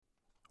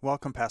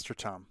Welcome, Pastor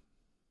Tom.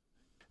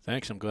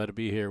 Thanks. I'm glad to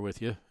be here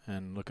with you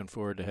and looking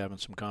forward to having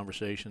some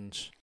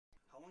conversations.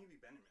 How long have you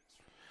been in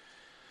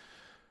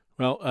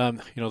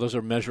ministry? Well, those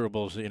are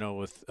measurables.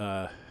 With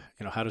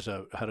how does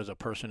a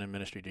person in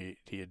ministry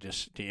do you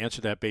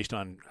answer that based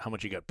on how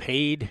much you got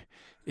paid?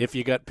 If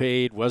you got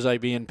paid, was I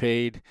being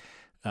paid?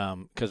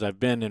 Because I've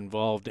been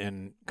involved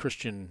in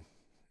Christian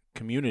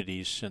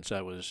communities since I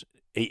was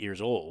 8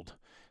 years old,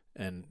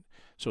 and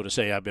so to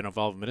say I've been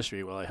involved in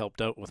ministry. Well, I helped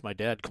out with my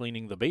dad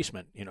cleaning the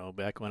basement,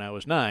 back when I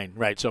was 9,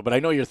 right? So, but I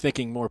know you're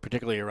thinking more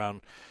particularly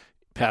around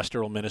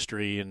pastoral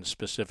ministry and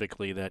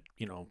specifically that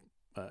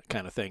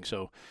kind of thing.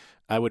 So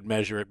I would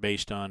measure it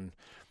based on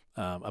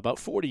about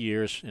 40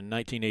 years. In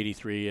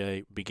 1983,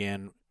 I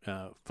began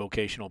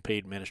vocational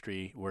paid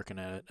ministry, working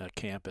at a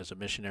camp as a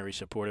missionary,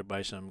 supported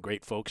by some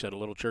great folks at a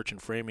little church in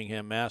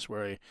Framingham, Mass,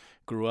 where I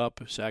grew up,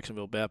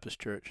 Saxonville Baptist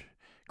Church.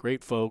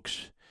 Great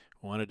folks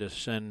wanted to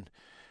send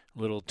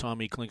little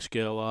Tommy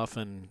Clinkscale off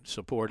and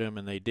support him,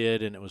 and they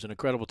did, and it was an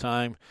incredible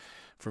time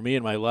for me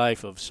in my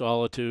life of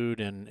solitude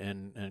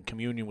and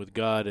communion with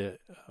God.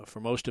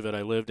 For most of it,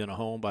 I lived in a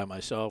home by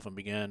myself and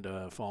began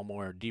to fall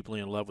more deeply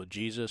in love with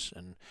Jesus.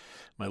 And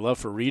my love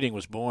for reading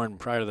was born.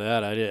 Prior to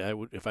that,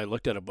 if I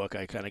looked at a book,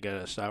 I kind of got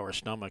a sour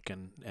stomach.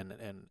 And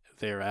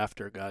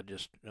thereafter, God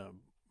just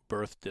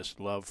birthed this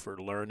love for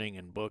learning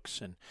and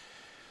books.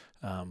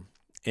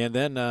 And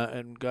then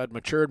God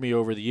matured me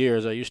over the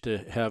years. I used to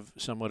have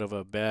somewhat of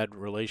a bad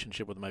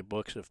relationship with my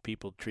books. If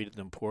people treated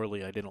them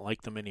poorly, I didn't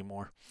like them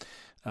anymore.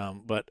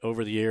 But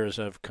over the years,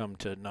 I've come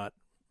to not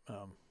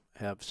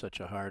have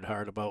such a hard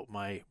heart about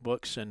my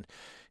books. And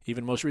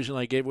even most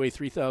recently, I gave away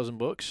 3,000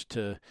 books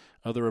to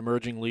other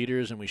emerging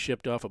leaders, and we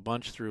shipped off a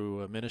bunch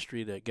through a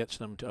ministry that gets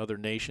them to other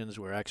nations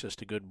where access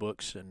to good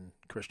books and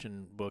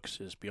Christian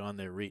books is beyond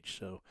their reach.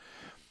 So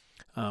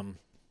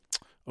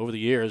over the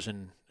years,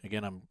 and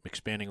again, I'm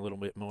expanding a little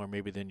bit more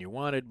maybe than you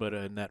wanted, but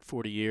in that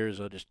 40 years,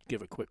 I'll just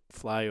give a quick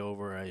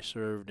flyover. I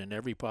served in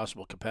every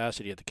possible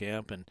capacity at the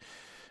camp and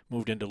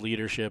moved into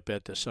leadership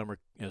at the summer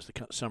as the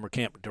summer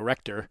camp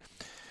director.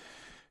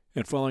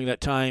 And following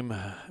that time,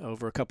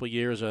 over a couple of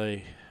years,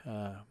 I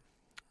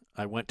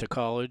went to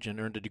college and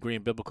earned a degree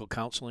in biblical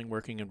counseling,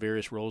 working in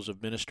various roles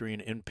of ministry in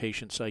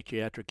inpatient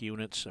psychiatric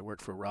units. I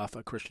worked for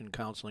Rafa Christian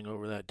Counseling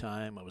over that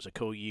time. I was a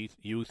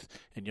co-youth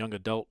and young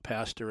adult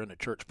pastor in a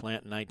church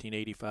plant in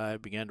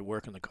 1985. Began to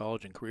work in the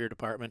college and career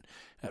department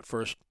at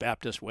First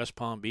Baptist West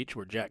Palm Beach,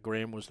 where Jack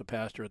Graham was the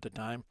pastor at the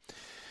time.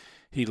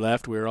 He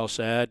left. We were all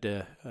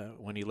sad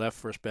when he left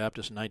First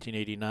Baptist in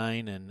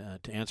 1989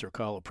 and to answer a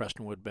call of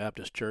Prestonwood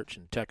Baptist Church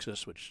in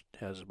Texas, which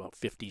has about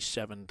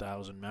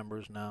 57,000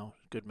 members now.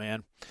 Good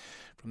man.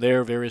 From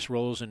there, various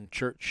roles in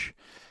church.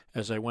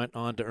 As I went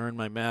on to earn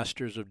my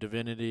Master's of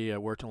Divinity, I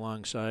worked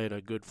alongside a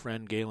good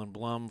friend, Galen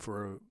Blum,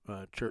 for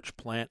a church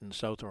plant in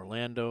South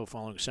Orlando.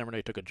 Following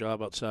seminary, I took a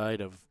job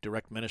outside of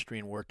direct ministry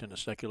and worked in a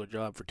secular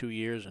job for 2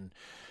 years. And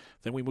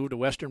then we moved to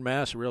Western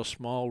Mass, a real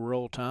small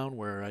rural town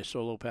where I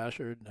solo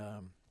pastored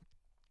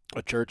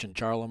a church in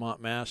Charlemont,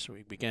 Mass.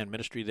 We began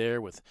ministry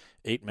there with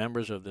 8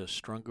 members of the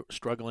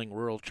struggling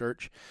rural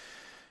church.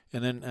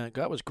 And then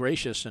God was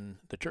gracious, and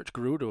the church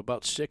grew to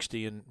about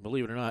 60, and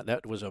believe it or not,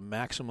 that was a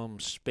maximum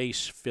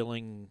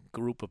space-filling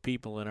group of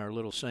people in our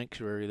little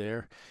sanctuary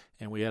there.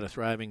 And we had a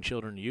thriving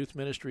children and youth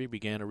ministry,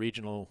 began a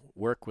regional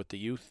work with the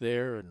youth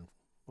there, and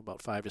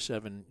about 5 to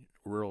 7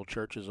 rural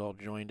churches all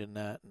joined in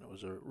that, and it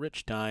was a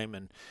rich time.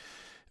 And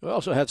we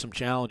also had some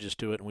challenges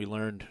to it, and we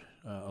learned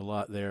a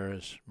lot there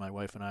as my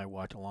wife and I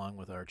walked along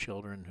with our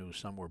children, who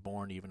some were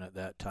born even at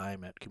that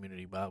time at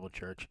Community Bible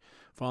Church.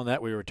 Following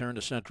that, we returned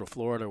to Central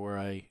Florida, where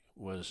I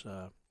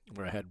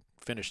had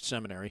finished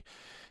seminary,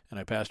 and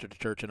I pastored a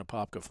church in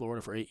Apopka,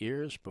 Florida for 8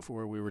 years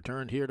before we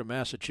returned here to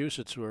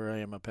Massachusetts, where I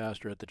am a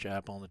pastor at the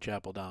chapel in the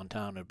chapel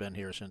downtown. I've been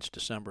here since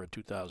December of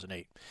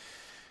 2008.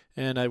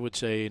 And I would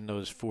say in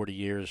those 40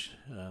 years,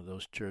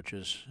 those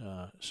churches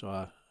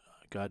saw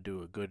God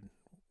do a good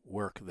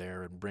work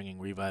there in bringing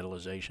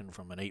revitalization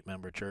from an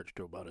 8-member church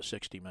to about a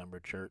 60-member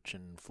church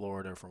in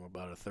Florida, from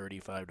about a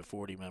 35 to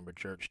 40-member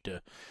church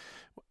to,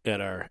 at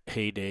our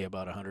heyday,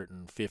 about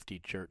 150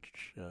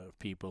 church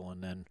people,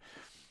 and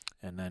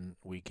then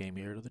we came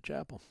here to the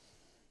chapel.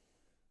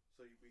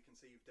 So we can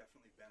say you've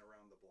definitely been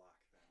around the block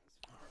then,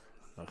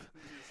 as far as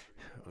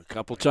ministry. A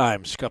couple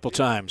times. You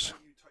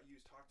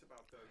talked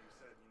about, though, you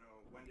said,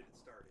 when did it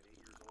start? At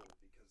 8 years old,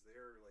 because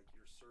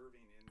you're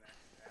serving in that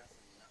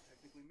capacity, not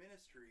technically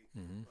ministry,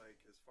 Mm-hmm. like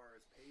as far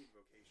as paid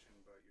vocation,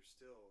 but you're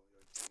still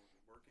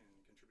working and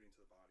contributing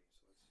to the body.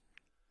 So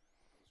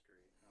that was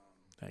great.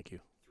 Thank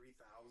you. 3,000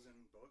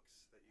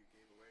 books that you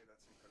gave away.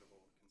 That's incredible,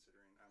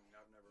 considering. I mean,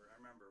 I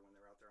remember when they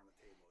were out there on the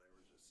table, they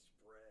were just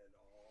spread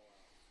all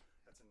out.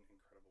 That's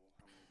incredible.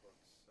 How many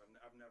books?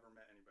 I've never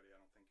met anybody, I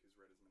don't think, who's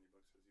read as many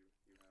books as you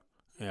have.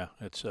 Yeah,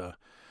 it's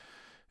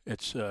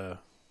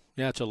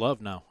a love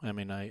now. I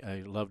mean,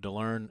 I love to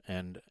learn,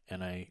 and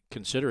I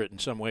consider it in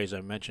some ways.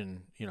 I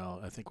mentioned,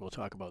 I think we'll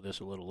talk about this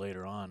a little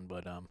later on,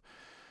 but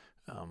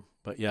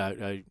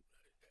yeah,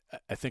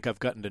 I think I've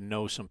gotten to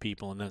know some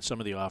people, and then some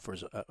of the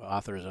authors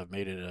I've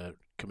made it a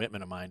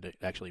commitment of mine to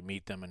actually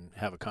meet them and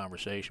have a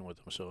conversation with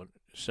them. So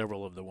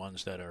several of the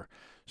ones that are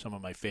some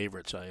of my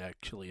favorites, I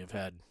actually have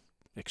had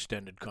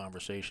extended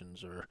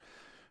conversations or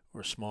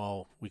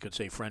small, we could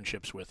say,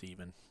 friendships with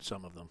even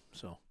some of them.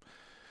 So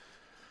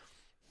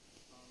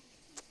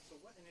So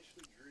what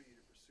initially drew you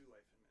to pursue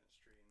life in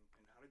ministry,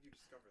 and how did you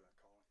discover that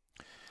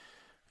calling?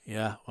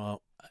 yeah,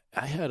 well,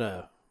 I had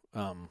a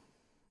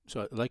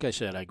so like I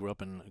said, I grew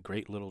up in a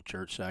great little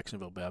church,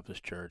 Saxonville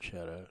Baptist Church.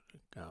 Had a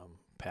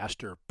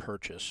Pastor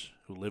Purchase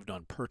who lived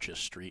on Purchase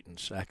Street in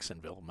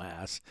Saxonville,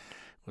 Mass.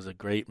 Was a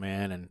great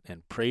man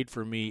and prayed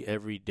for me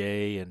every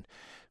day. And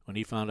when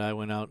he found I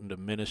went out into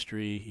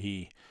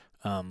ministry,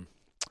 um,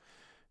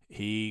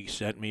 he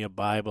sent me a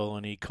Bible,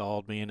 and he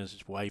called me, and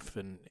his wife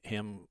and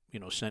him,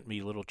 sent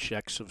me little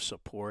checks of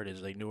support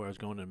as they knew I was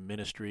going to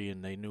ministry,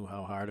 and they knew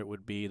how hard it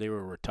would be. They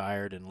were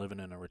retired and living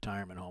in a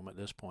retirement home at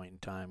this point in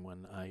time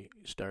when I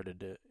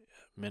started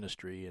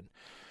ministry, and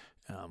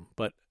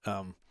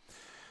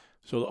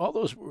so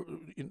all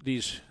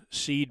these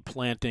seed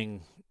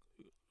planting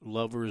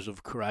lovers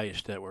of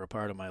Christ that were a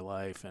part of my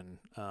life, and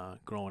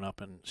growing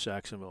up in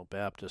Saxonville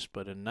Baptist.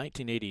 But in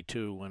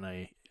 1982, when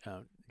I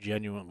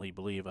genuinely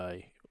believe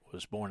I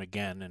was born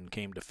again and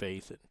came to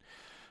faith,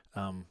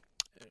 and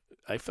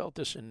I felt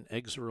this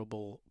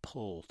inexorable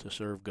pull to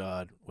serve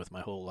God with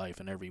my whole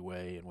life in every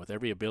way and with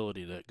every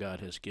ability that God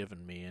has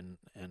given me, and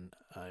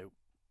I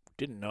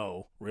didn't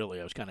know,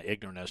 really. I was kind of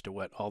ignorant as to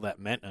what all that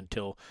meant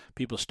until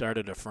people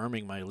started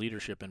affirming my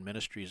leadership in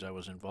ministries I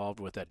was involved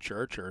with at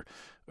church, or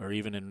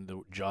even in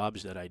the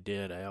jobs that I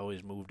did. I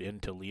always moved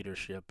into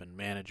leadership and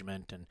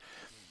management,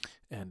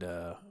 and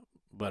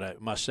but I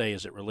must say,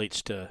 as it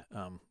relates to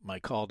my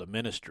call to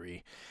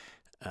ministry,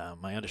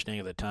 my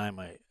understanding at the time,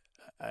 I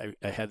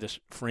had this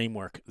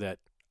framework that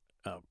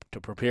to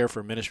prepare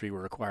for ministry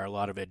would require a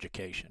lot of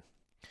education.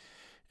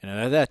 And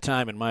at that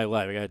time in my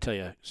life, I got to tell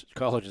you,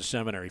 college and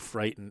seminary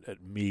frightened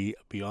me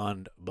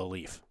beyond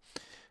belief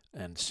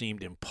and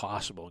seemed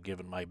impossible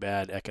given my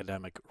bad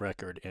academic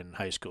record in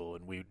high school.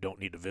 And we don't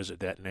need to visit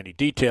that in any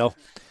detail.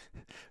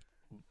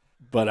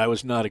 But I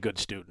was not a good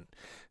student,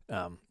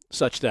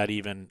 such that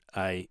even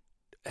I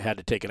had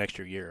to take an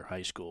extra year of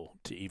high school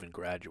to even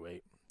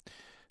graduate.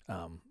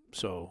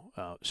 So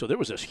there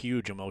was this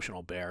huge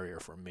emotional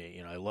barrier for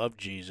me. I loved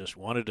Jesus,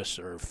 wanted to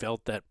serve,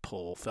 felt that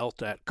pull, felt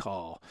that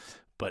call,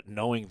 but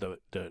knowing the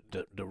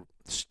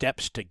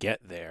steps to get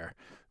there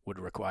would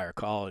require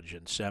college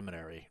and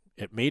seminary.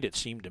 It made it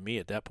seem to me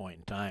at that point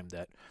in time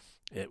that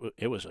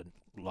it was a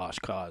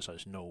lost cause.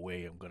 There's no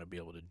way I'm going to be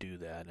able to do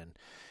that. And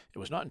it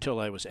was not until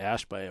I was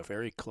asked by a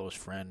very close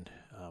friend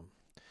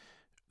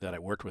that I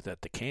worked with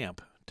at the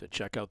camp to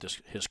check out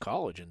his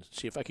college and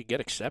see if I could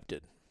get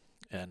accepted.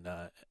 And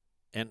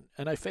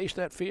I faced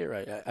that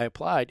fear. I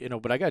applied,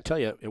 but I got to tell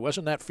you, it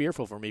wasn't that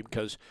fearful for me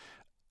because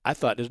I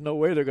thought there's no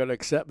way they're going to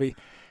accept me.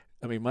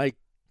 I mean, my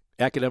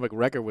academic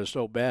record was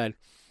so bad,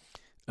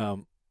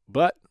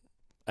 but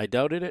I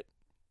doubted it,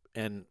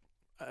 and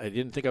I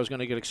didn't think I was going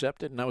to get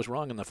accepted, and I was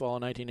wrong. In the fall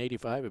of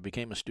 1985, I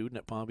became a student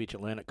at Palm Beach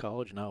Atlantic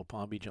College, now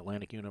Palm Beach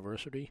Atlantic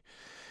University,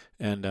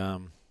 and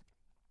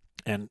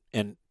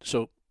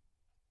so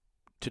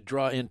to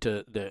draw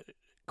into the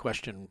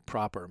question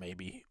proper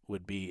maybe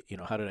would be,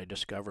 how did I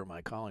discover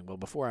my calling? Well,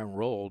 before I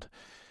enrolled,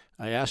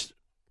 I asked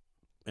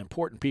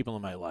important people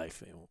in my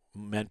life,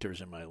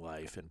 mentors in my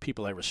life, and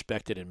people I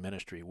respected in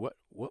ministry, what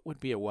would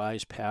be a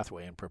wise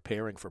pathway in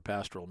preparing for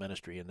pastoral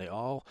ministry? And they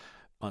all,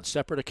 on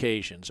separate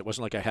occasions, it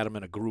wasn't like I had them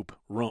in a group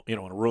room, in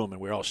a room,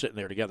 and we were all sitting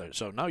there together.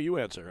 So now you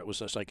answer. It was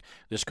just like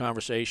this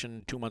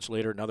conversation, 2 months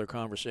later, another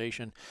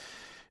conversation.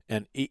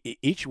 And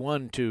each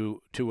one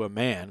to a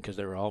man, because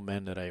they were all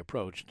men that I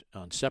approached,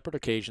 on separate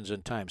occasions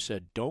and times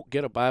said, don't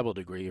get a Bible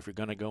degree if you're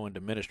going to go into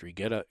ministry.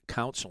 Get a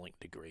counseling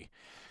degree.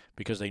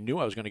 Because they knew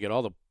I was going to get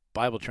all the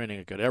Bible training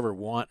I could ever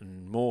want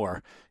and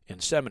more in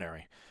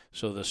seminary.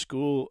 So the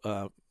school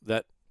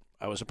that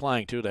I was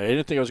applying to, that I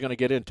didn't think I was going to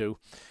get into,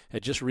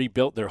 had just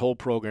rebuilt their whole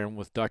program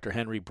with Dr.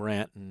 Henry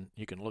Brandt, and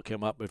you can look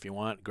him up if you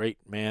want. Great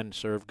man,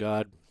 served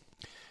God.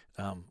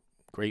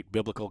 Great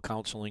biblical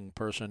counseling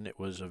person. It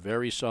was a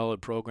very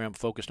solid program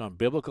focused on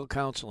biblical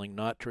counseling,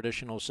 not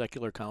traditional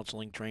secular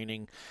counseling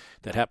training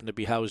that happened to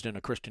be housed in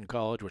a Christian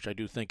college, which I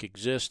do think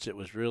exists. It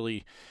was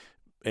really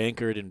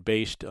anchored and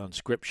based on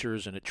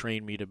scriptures, and it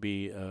trained me to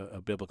be a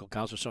biblical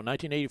counselor. So in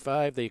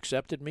 1985, they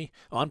accepted me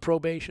on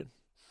probation.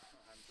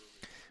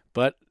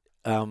 But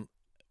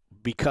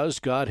because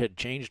God had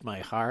changed my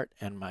heart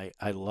and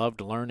I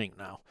loved learning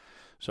now.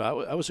 So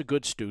I was a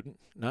good student.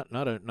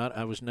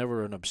 I was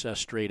never an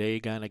obsessed straight A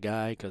kind of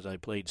guy because I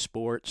played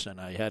sports and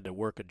I had to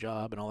work a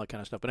job and all that kind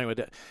of stuff. But anyway,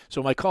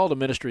 so my call to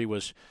ministry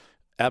was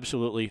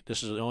absolutely,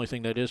 this is the only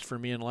thing that is for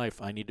me in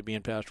life. I need to be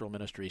in pastoral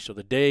ministry. So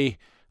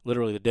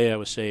literally the day I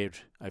was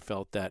saved, I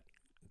felt that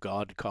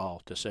God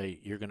call to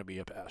say, you're going to be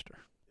a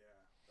pastor. Yeah,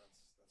 that's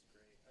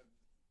great. There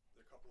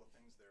are a couple of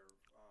things there.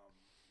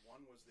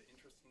 One was the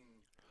interesting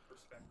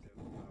perspective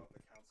about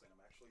the counseling.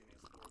 I'm actually going to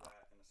explore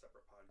that in a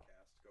separate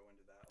podcast, go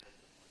into that a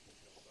little bit more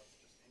detail. So that's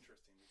just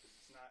interesting because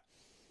it's not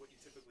what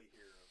you typically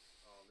hear of.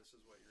 Oh, this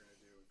is what you're going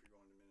to do if you're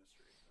going to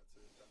ministry.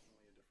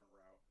 Definitely a different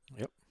route.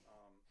 Yep.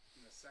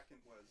 And the second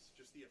was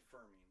just the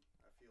affirming.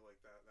 I feel like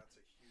that's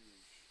a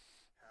huge,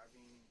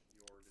 having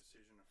your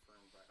decision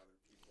affirmed by other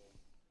people,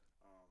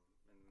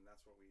 and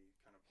that's what we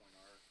kind of point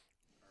our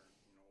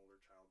older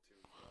child to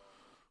as well.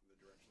 The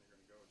direction they're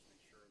going to go is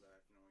make sure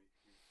that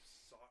you've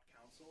sought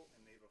counsel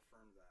and they've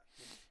affirmed that.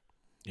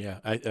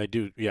 Yeah, I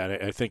do. Yeah,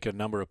 I think a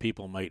number of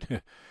people might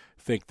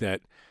think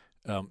that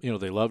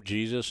they love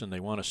Jesus and they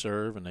want to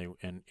serve and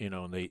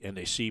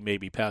they see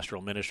maybe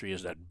pastoral ministry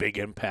as that big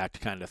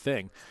impact kind of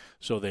thing,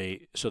 so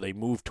they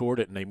move toward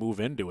it and they move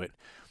into it,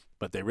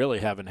 but they really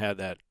haven't had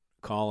that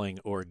calling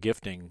or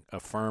gifting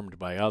affirmed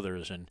by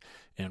others.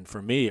 And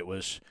for me, it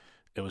was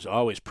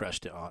always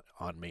pressed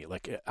on me.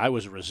 Like I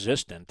was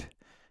resistant,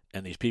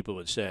 and these people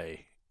would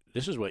say,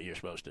 "This is what you're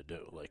supposed to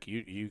do. Like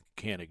you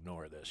can't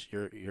ignore this.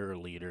 You're a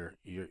leader.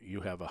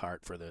 You have a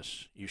heart for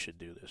this. You should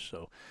do this."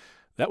 So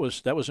that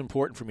was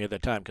important for me at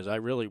that time, because I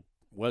really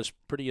was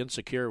pretty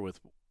insecure with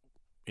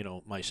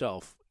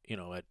myself.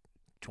 At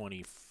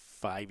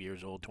 25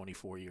 years old,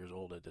 24 years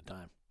old at the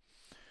time.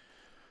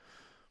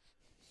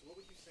 So what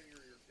would you say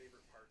are your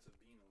favorite parts of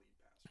being a lead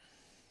pastor?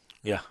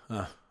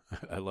 Yeah,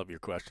 I love your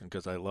question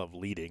because I love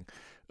leading.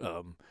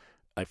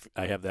 I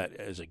have that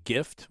as a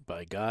gift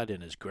by God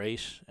and His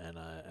grace, and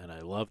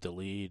I love to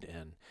lead,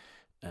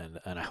 and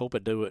I hope I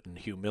do it in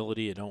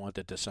humility. I don't want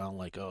that to sound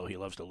like, oh, he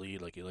loves to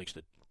lead, like he likes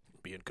to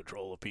be in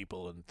control of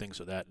people and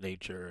things of that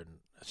nature, and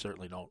I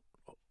certainly don't.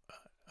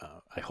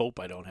 I hope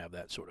I don't have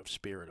that sort of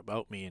spirit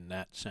about me in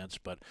that sense,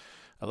 but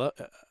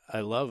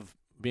I love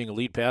being a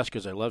lead pastor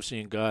because I love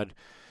seeing God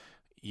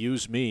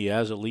use me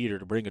as a leader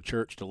to bring a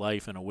church to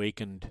life and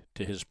awakened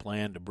to His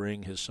plan to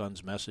bring His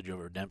Son's message of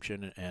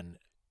redemption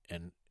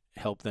and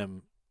help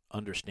them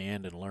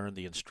understand and learn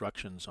the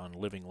instructions on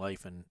living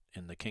life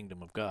in the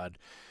kingdom of God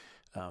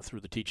through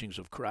the teachings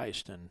of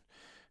Christ, and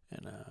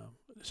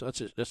so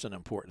that's an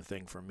important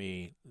thing for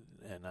me,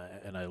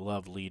 and I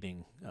love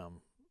leading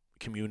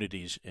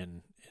communities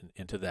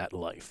into that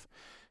life,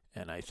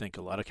 and I think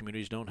a lot of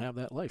communities don't have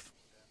that life.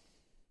 Yeah,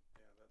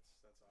 that's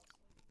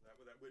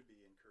awesome. That would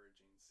be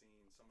encouraging,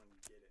 seeing someone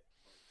get it.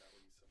 Like that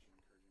would be such an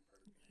encouraging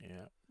part of being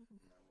Yeah. in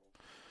that role.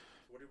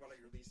 So what about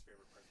your least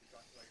favorite parts? We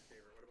talked about your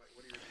favorite. What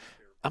are your least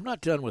favorite parts? I'm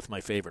not done with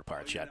my favorite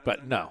parts yet,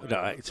 but no.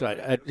 Right.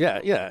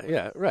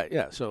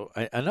 Yeah. So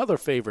another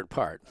favorite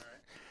part, All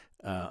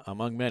right.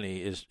 among many,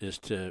 is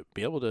to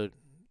be able to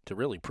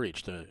really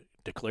preach, to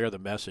declare the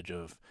message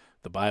of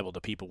the Bible to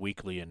people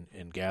weekly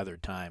in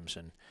gathered times,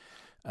 and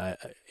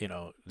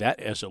that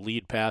as a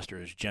lead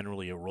pastor is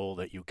generally a role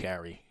that you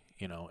carry,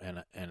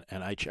 and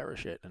I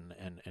cherish it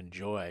and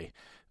enjoy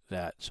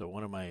that. So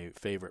one of my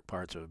favorite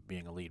parts of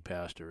being a lead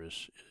pastor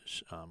is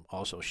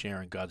also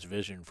sharing God's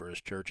vision for His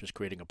church, is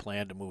creating a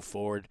plan to move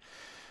forward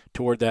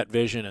toward that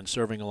vision and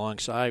serving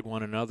alongside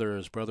one another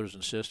as brothers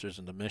and sisters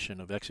in the mission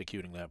of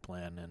executing that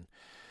plan.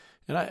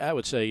 And I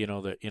would say,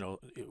 that,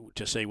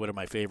 to say what are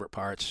my favorite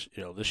parts,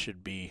 this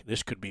could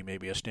be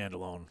maybe a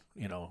standalone,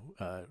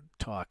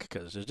 talk,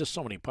 because there's just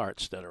so many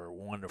parts that are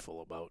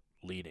wonderful about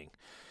leading.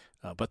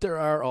 But there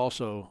are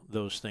also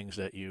those things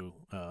that you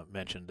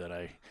mentioned that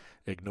I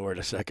ignored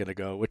a second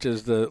ago, which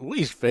is the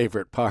least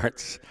favorite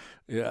parts.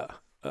 Yeah.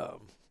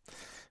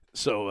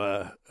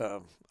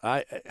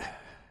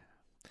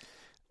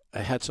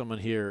 I had someone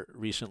here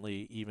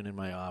recently, even in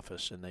my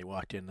office, and they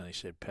walked in and they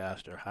said,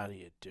 "Pastor, how do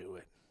you do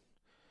it?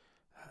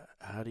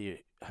 How do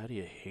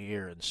you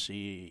hear and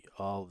see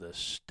all this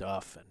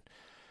stuff,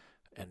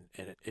 and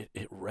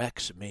it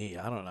wrecks me.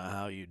 I don't know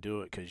how you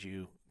do it, because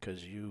you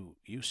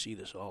see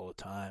this all the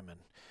time, and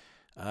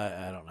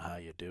I don't know how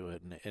you do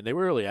it." And they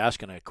were really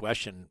asking a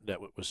question that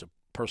was a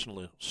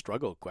personal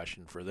struggle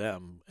question for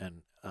them,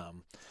 and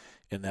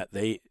in that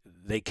they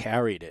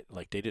carried it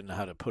like they didn't know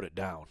how to put it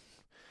down.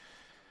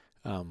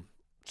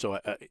 So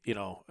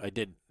I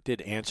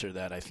did answer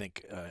that, I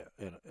think,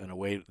 in a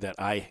way that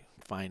I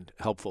find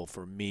helpful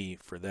for me,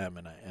 for them,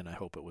 and I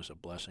hope it was a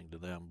blessing to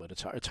them. But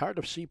it's hard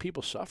to see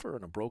people suffer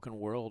in a broken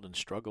world and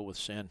struggle with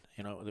sin.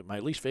 My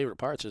least favorite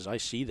parts is I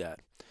see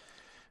that.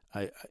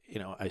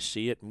 I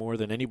see it more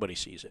than anybody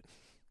sees it.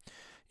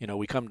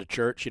 We come to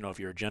church. If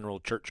you're a general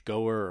church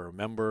goer or a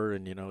member,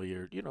 and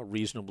you're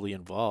reasonably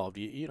involved,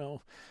 you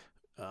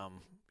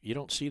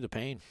don't see the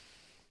pain.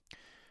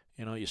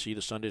 You see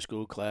the Sunday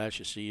school class,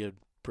 you see a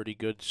pretty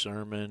good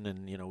sermon,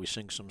 and we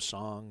sing some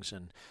songs,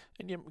 and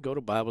you go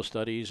to Bible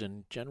studies,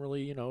 and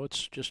generally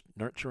it's just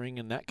nurturing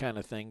and that kind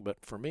of thing. But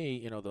for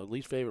me, the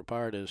least favorite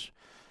part is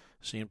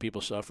seeing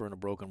people suffer in a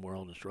broken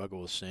world and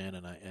struggle with sin,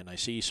 and I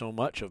see so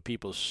much of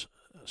people's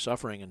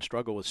suffering and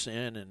struggle with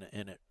sin,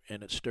 and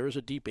it stirs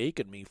a deep ache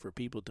in me for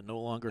people to no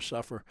longer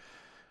suffer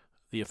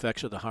the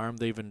effects of the harm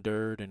they've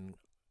endured,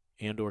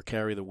 and or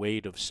carry the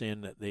weight of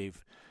sin that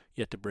they've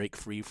yet to break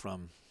free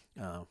from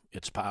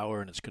its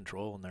power and its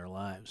control in their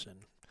lives.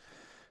 And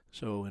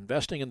so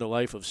investing in the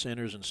life of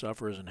sinners and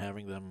sufferers and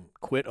having them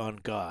quit on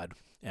God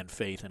and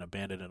faith and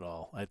abandon it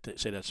all, I'd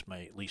say that's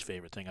my least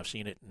favorite thing. I've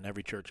seen it in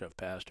every church I've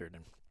pastored,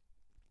 and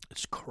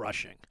It's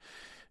crushing.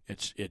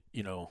 It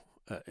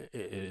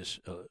is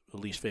the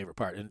least favorite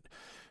part. And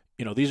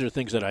these are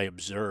things that I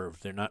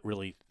observe. They're not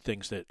really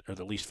things that are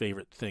the least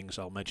favorite things.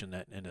 I'll mention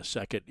that in a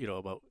second,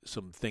 about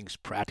some things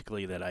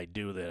practically that I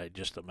do that I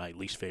just are my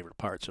least favorite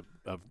parts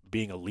of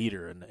being a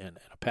leader and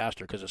a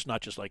pastor, because it's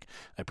not just like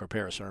I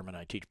prepare a sermon,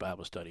 I teach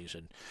Bible studies,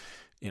 and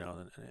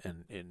the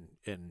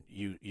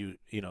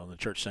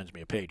church sends me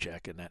a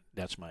paycheck, and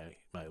that's my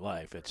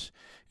life. It's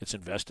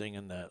investing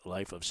in the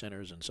life of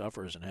sinners and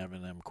sufferers and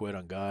having them quit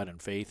on God and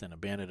faith and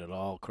abandon it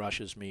all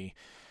crushes me.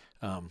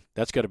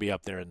 That's got to be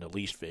up there in the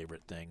least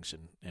favorite things,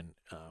 and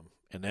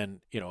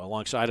then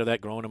alongside of that,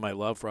 growing in my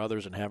love for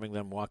others and having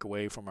them walk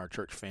away from our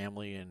church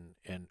family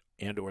and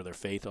or their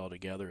faith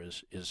altogether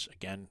is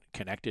again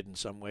connected in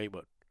some way,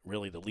 but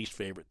really the least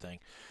favorite thing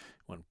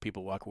when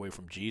people walk away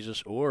from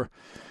Jesus, or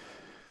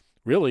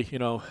really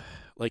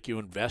like you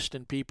invest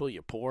in people,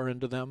 you pour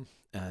into them,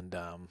 and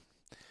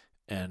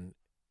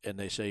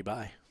they say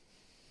bye.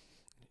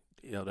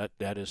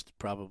 That is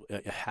probably,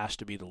 it has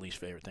to be the least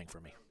favorite thing for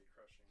me.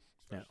 That would be crushing,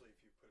 especially if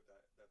you put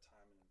that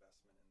time and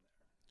investment in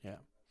there. Yeah.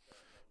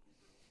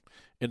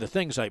 In the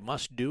things I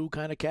must do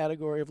kind of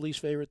category of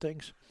least favorite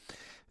things,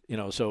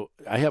 so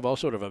I have all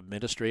sort of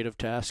administrative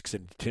tasks,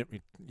 and Tim,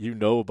 you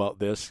know about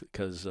this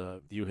because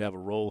you have a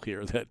role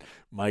here that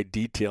my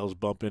details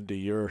bump into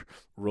your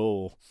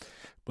role.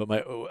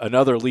 But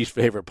another least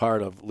favorite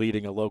part of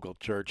leading a local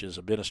church is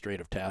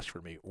administrative tasks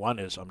for me. One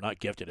is I'm not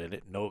gifted at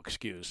it, no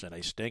excuse, and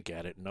I stink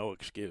at it, no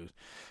excuse.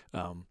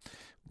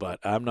 But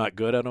I'm not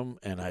good at them,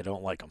 and I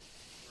don't like them.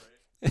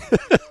 Right.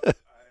 I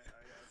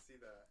see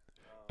that.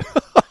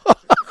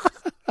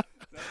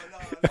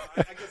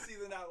 I can see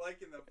the not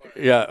liking that part.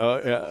 Yeah.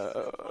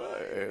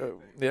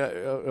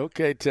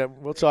 Okay,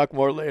 Tim. We'll talk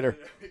more later.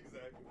 Yeah,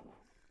 exactly.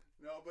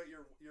 No, but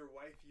your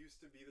wife used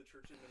to be the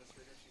church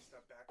administrator. She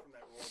stepped back from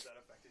that role. Has that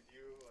affected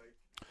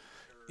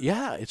you?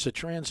 Yeah, it's a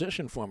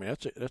transition for me.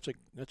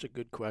 That's a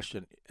good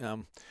question.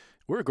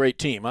 We're a great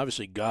team.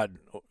 Obviously, God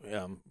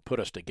put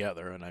us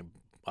together, and I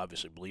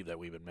obviously believe that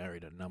we've been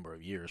married a number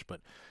of years.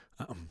 But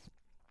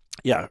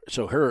yeah,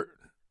 so her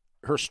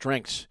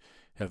strengths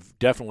have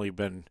definitely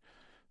been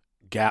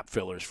gap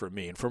fillers for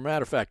me. And for a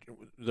matter of fact,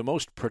 the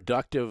most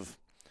productive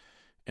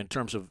in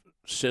terms of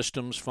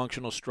systems,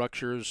 functional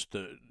structures,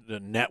 the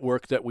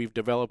network that we've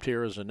developed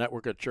here as a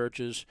network of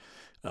churches,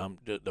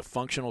 the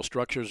functional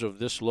structures of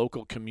this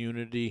local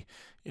community,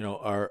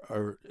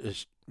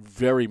 is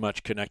very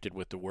much connected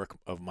with the work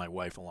of my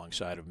wife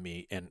alongside of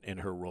me and in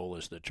her role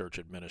as the church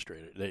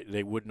administrator.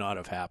 They would not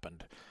have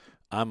happened.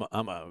 I'm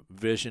a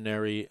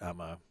visionary. I'm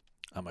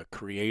a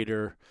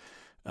creator.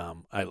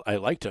 I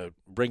like to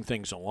bring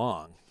things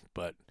along,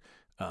 but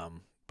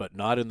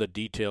not in the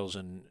details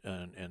and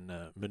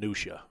the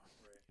minutia. Right.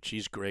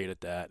 She's great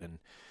at that, and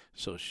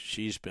so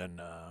she's been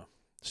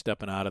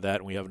stepping out of that,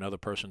 and we have another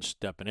person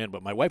stepping in.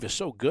 But my wife is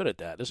so good at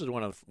that. This is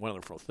one of the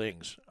wonderful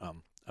things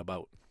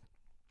about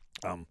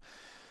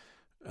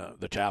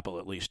the chapel,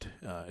 at least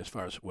as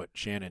far as what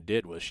Shannon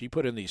did, was she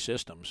put in these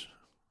systems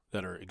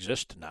that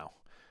exist now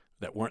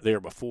that weren't there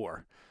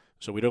before.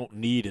 So we don't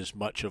need as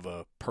much of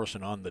a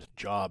person on the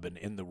job and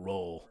in the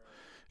role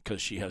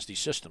because she has these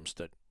systems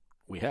that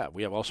we have.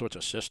 We have all sorts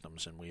of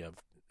systems, and we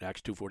have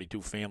Acts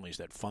 2:42 families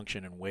that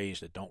function in ways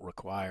that don't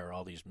require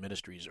all these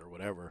ministries or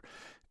whatever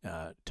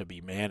to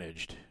be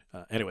managed.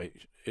 Anyway,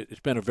 it's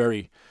been a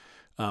very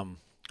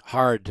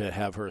hard to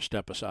have her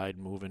step aside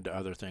and move into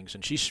other things,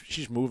 and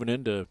she's moving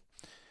into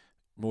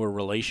more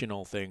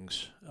relational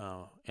things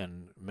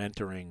and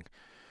mentoring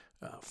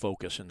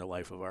focus in the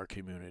life of our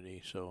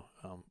community. So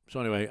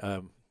anyway,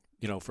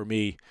 for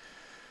me,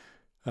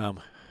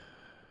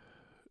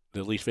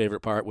 the least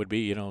favorite part would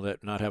be,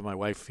 that not have my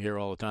wife here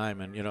all the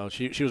time, and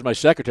she was my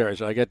secretary,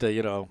 so I get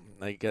to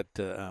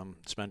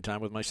spend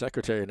time with my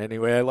secretary in any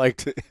way I like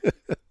to. So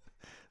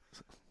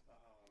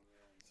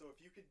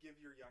if you could give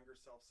your younger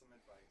self some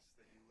advice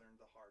that you learned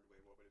the hard way,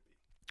 what would it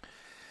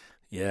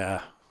be?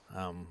 Yeah,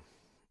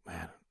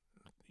 man,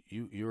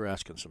 you were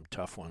asking some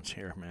tough ones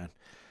here, man.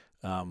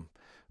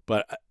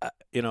 But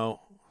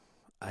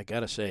I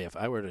gotta say, if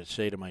I were to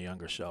say to my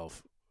younger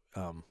self,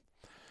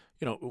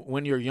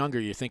 when you're younger,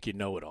 you think you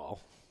know it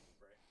all,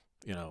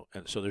 right.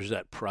 And so there's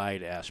that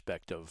pride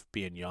aspect of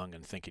being young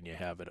and thinking you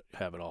have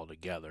it all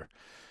together.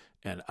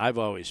 And I've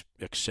always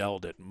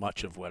excelled at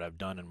much of what I've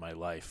done in my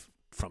life,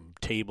 from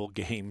table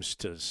games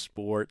to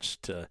sports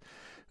to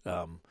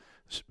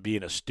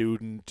being a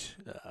student.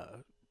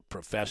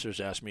 Professors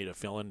asked me to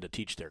fill in to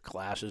teach their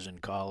classes in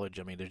college.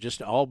 I mean, there's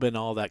just all been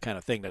all that kind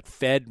of thing that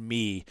fed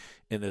me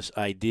in this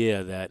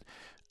idea that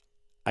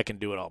I can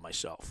do it all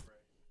myself.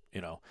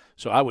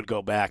 So I would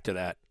go back to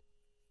that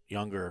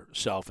younger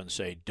self and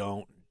say,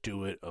 don't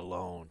do it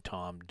alone,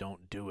 Tom,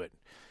 don't do it.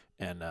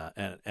 And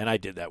I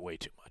did that way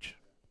too much.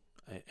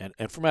 And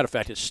for a matter of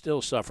fact, I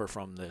still suffer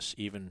from this,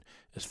 even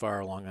as far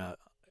along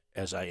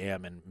as I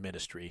am in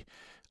ministry.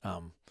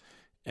 So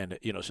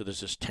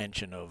there's this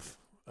tension of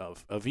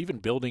even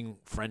building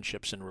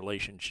friendships and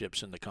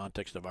relationships in the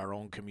context of our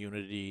own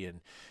community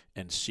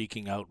and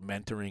seeking out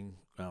mentoring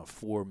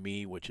for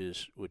me, which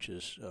is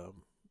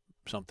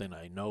something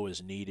I know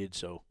is needed.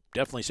 So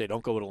definitely say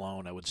don't go it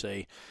alone. I would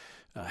say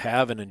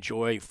have and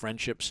enjoy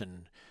friendships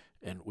and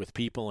with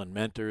people and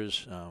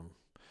mentors.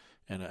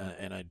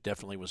 And I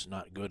definitely was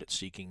not good at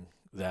seeking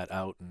that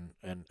out.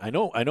 And I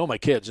know my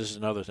kids. This is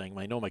another thing.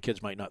 I know my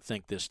kids might not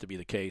think this to be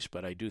the case,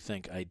 but I do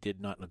think I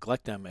did not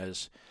neglect them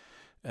as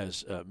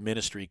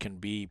ministry can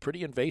be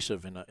pretty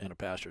invasive in a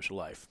pastor's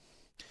life.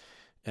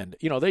 And,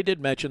 they did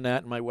mention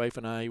that, and my wife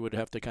and I would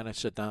have to kind of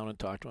sit down and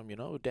talk to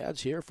them.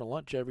 Dad's here for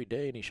lunch every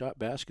day, and he shot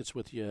baskets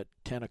with you at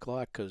 10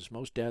 o'clock because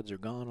most dads are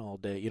gone all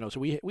day. So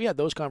we had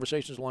those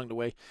conversations along the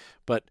way.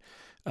 But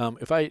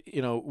if I,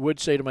 would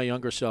say to my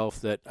younger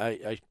self that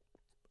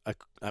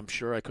I'm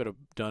sure I could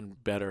have done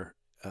better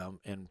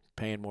in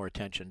paying more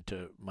attention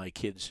to my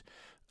kids,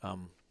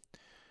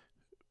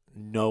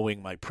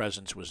 knowing my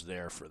presence was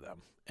there for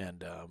them.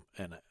 And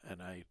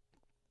I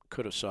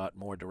could have sought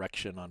more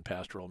direction on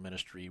pastoral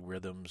ministry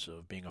rhythms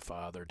of being a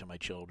father to my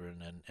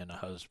children and a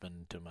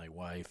husband to my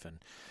wife,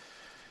 and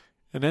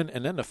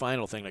then the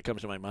final thing that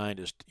comes to my mind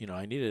is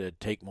I needed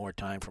to take more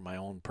time for my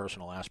own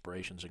personal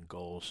aspirations and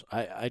goals.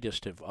 I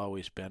just have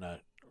always been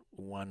a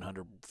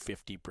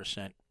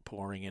 150%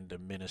 pouring into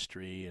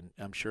ministry, and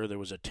I'm sure there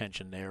was a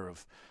tension there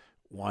of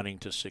wanting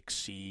to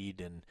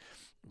succeed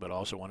but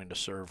also wanting to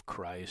serve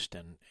Christ,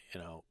 and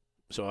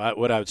so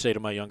what I would say to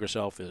my younger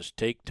self is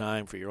take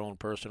time for your own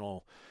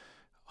personal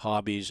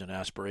hobbies and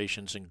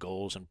aspirations and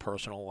goals and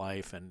personal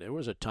life. And there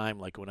was a time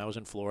like when I was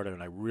in Florida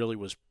and I really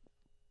was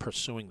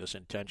pursuing this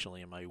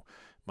intentionally, and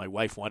my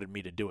wife wanted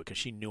me to do it because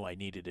she knew I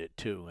needed it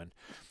too. And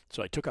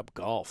so I took up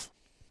golf.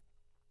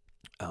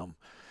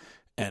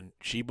 And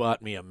she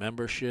bought me a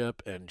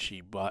membership, and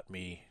she bought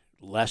me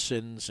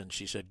lessons, and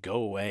she said, "Go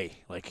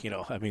away." Like,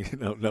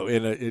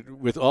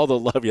 with all the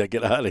love,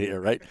 get out of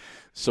here, right?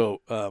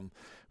 So,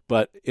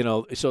 but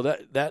so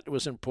that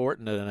was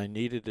important, and I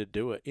needed to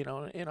do it.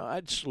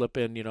 I'd slip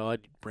in.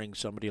 I'd bring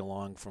somebody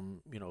along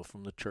from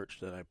the church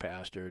that I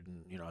pastored,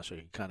 and so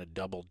you kind of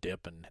double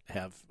dip and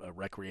have a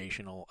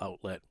recreational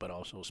outlet, but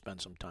also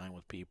spend some time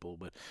with people.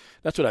 But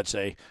that's what I'd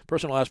say: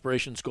 personal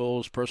aspirations,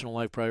 goals, personal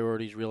life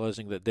priorities,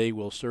 realizing that they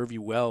will serve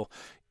you well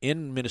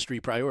in ministry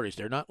priorities.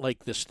 They're not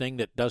like this thing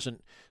that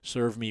doesn't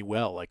serve me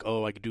well. Like,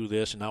 oh, I could do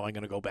this, and now I'm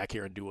going to go back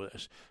here and do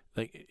this.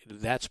 Like,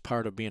 that's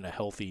part of being a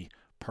healthy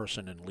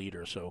person and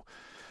leader. So,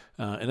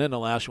 and then the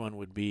last one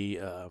would be,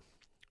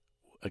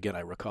 again, I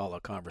recall a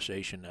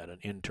conversation at an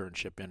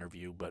internship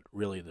interview, but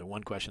really the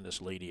one question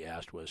this lady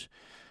asked was,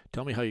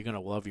 tell me how you're going to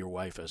love your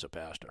wife as a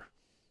pastor.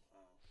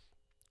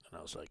 And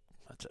I was like,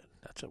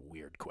 that's a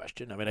weird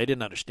question. I mean, I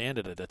didn't understand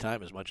it at the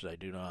time as much as I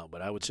do now,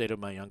 but I would say to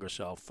my younger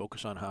self,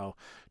 focus on how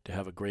to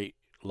have a great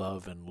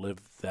love and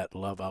live that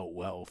love out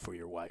well for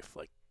your wife.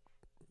 Like,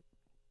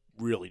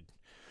 really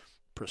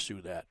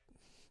pursue that.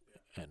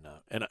 And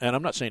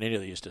I'm not saying any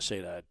of these to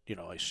say that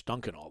I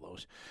stunk in all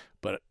those,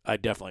 but I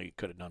definitely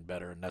could have done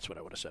better, and that's what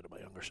I would have said to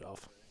my younger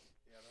self.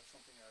 Yeah, that's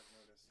something I've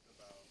noticed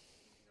about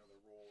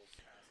the role of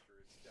pastor.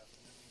 It's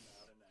definitely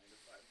not a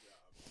 9-to-5 job.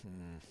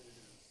 It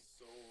is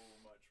so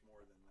much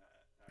more than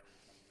that. I can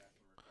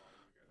recall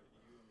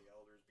you and the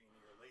elders being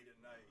here late at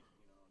night,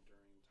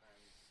 during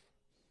times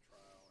of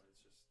trial.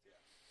 It's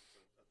just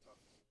it's a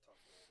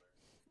tough role there.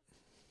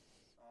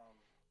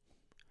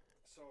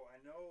 So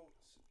I know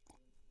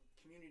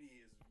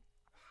community is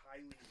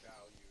highly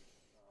valued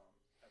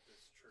at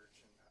this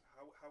church, and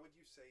how would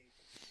you say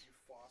you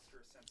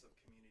foster a sense of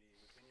community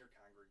within your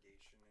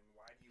congregation, and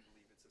why do you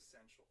believe it's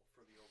essential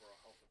for the overall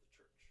health of the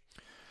church?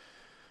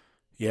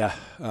 Yeah,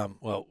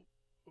 well,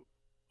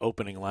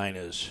 opening line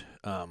is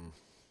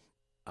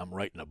I'm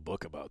writing a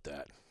book about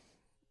that,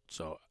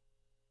 so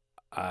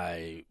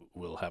I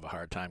will have a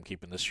hard time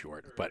keeping this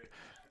short, but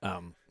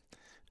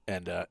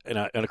And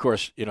of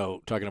course,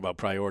 talking about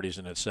priorities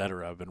and et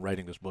cetera, I've been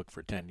writing this book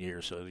for 10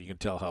 years, so you can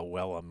tell how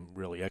well I'm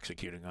really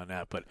executing on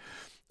that. But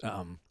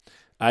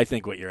I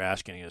think what you're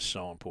asking is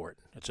so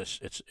important.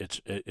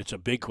 It's a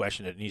big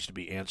question that needs to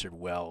be answered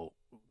well,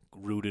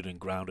 rooted and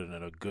grounded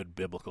in a good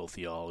biblical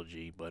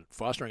theology. But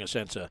fostering a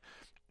sense of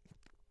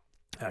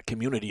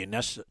community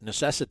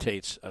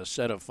necessitates a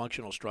set of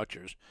functional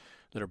structures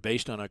that are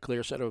based on a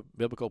clear set of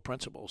biblical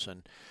principles.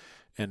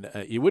 And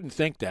you wouldn't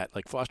think that,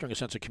 like, fostering a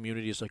sense of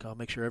community is like, oh,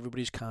 make sure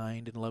everybody's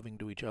kind and loving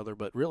to each other.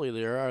 But really,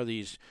 there are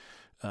these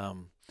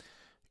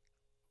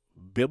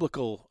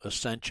biblical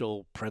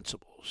essential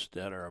principles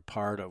that are a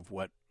part of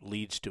what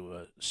leads to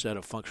a set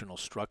of functional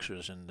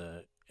structures in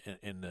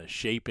the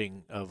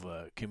shaping of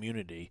a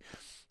community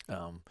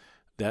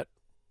that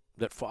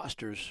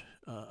fosters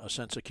a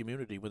sense of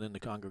community within the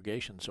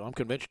congregation. So I'm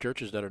convinced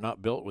churches that are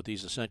not built with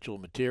these essential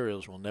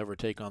materials will never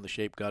take on the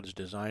shape God has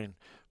designed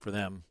for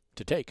them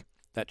to take.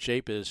 That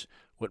shape is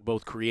what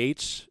both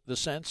creates the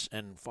sense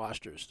and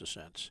fosters the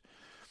sense.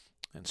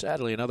 And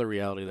sadly, another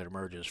reality that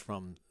emerges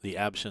from the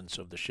absence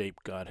of the shape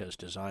God has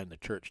designed the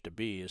church to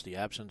be is the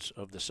absence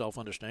of the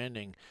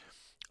self-understanding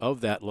of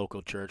that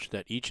local church,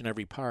 that each and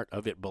every part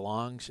of it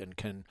belongs and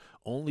can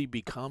only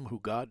become who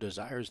God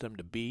desires them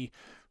to be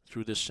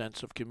through this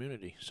sense of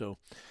community. So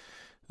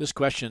this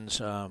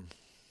question's,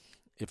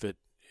 if it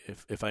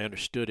if I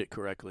understood it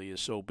correctly,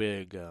 is so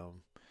big.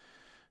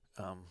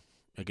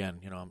 Again,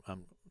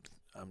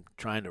 I'm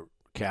trying to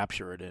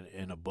capture it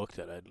in a book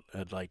that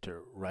I'd like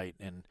to write,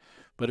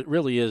 but it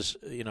really is,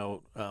 there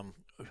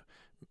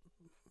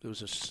was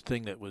this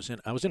thing that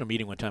I was in a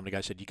meeting one time, and the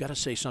guy said, you got to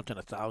say something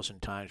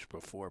 1,000 times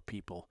before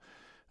people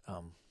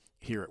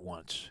hear it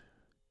once.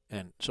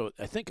 And so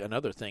I think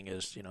another thing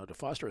is, to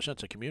foster a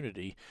sense of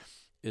community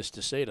is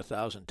to say it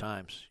 1,000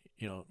 times.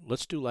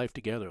 Let's do life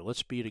together.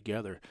 Let's be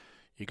together.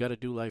 You got to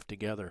do life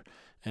together.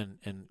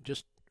 And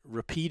just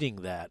repeating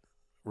that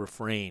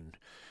refrain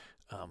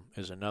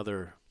is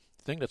another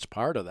thing that's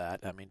part of that.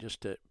 I mean,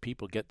 just that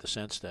people get the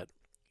sense that,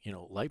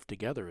 life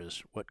together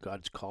is what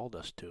God's called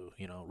us to.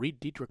 Read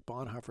Dietrich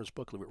Bonhoeffer's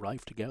book,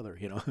 Life Together.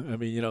 I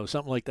mean,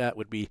 something like that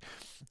would be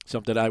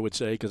something I would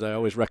say, because I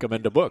always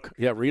recommend a book.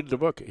 Yeah, read the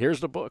book.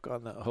 Here's the book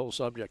on the whole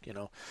subject,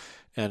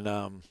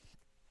 and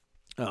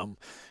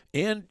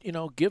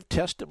give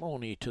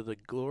testimony to the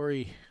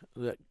glory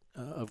that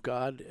of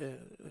God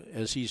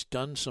as He's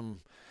done some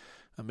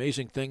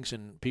amazing things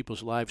in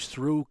people's lives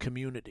through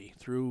community,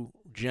 through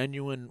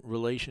genuine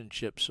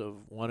relationships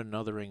of one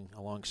anothering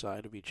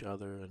alongside of each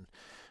other. And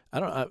I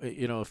don't,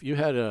 if you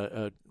had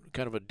a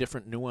kind of a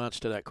different nuance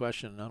to that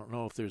question, I don't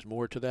know if there's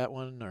more to that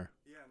one or.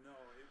 Yeah, no,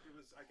 it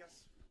was, I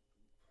guess,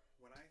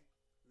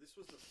 this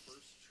was the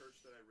first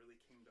church that I really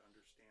came to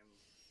understand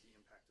the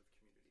impact of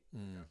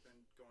community. I've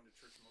been going to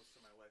church most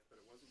of my life, but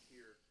it wasn't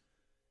here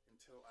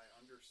until I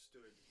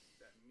understood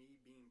that me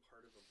being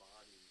part of a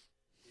body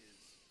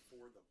is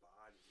for the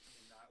body,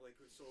 and not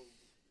so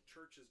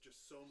church is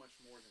just so much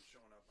more than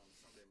showing up on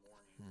Sunday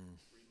morning,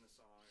 reading the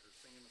song or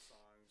singing the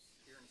songs,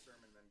 hearing a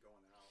sermon, then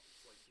going out.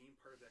 It's like being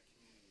part of that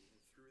community, and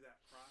through that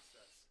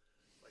process,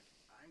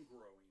 I'm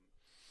growing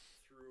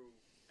through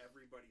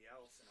everybody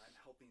else, and I'm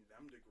helping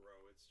them to grow.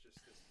 It's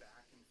just this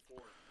back and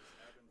forth, this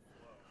ebb and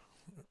flow.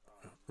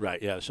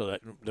 Right. Yeah. So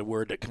that the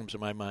word that comes to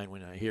my mind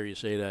when I hear you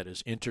say that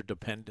is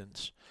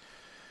interdependence.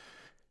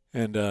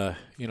 And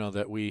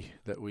that we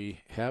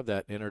have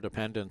that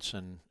interdependence,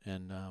 and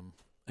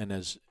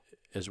as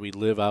we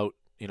live out,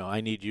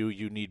 I need you,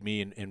 you need me,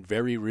 in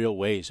very real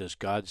ways, as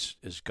God's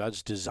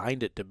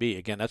designed it to be.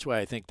 Again, that's why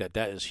I think that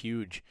is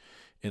huge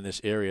in this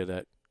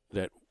area,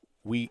 that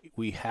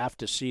we have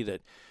to see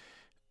that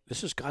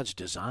this is God's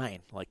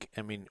design.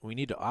 We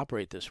need to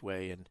operate this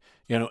way. And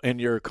and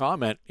your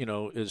comment,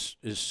 is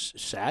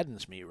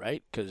saddens me,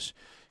 right? Because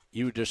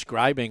you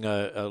describing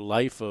a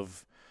life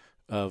of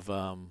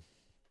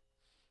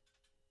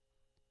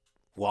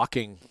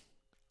walking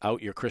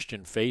out your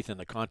Christian faith in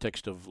the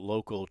context of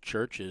local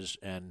churches,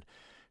 and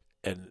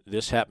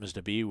this happens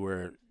to be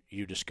where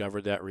you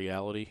discovered that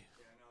reality.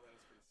 Yeah,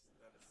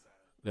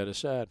 no, that is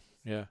sad.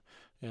 That is sad.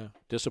 Yeah,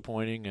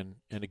 disappointing.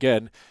 And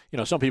again,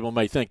 some people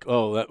might think,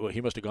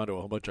 he must have gone to a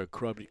whole bunch of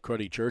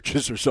cruddy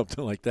churches or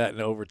something like that,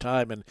 and over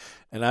time,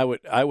 and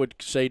I would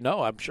say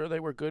no. I'm sure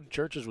they were good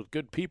churches with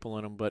good people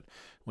in them, but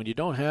when you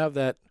don't have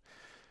that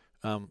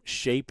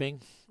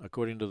shaping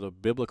according to the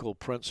biblical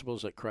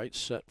principles that Christ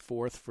set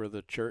forth for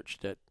the church,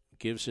 that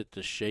gives it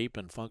the shape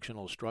and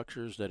functional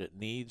structures that it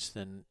needs,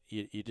 then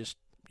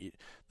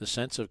the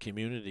sense of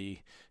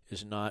community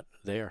is not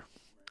there.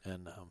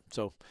 And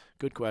so,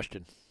 good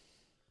question.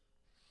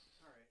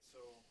 All right. So,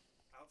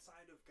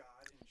 outside of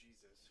God and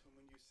Jesus, whom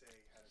would you say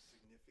had a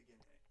significant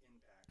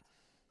impact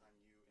on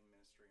you in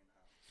ministry, and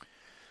how?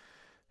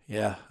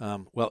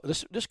 Yeah. Well,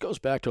 this goes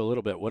back to a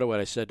little bit what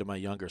I said to my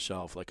younger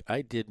self.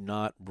 I did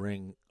not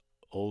bring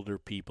older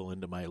people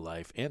into my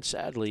life, and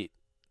sadly,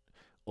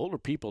 older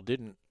people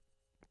didn't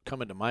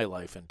come into my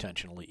life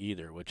intentionally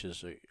either, which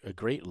is a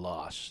great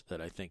loss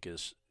that I think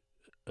is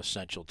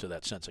essential to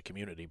that sense of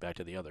community. Back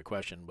to the other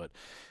question, but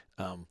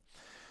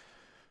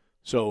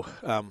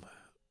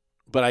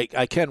but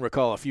I can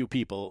recall a few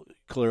people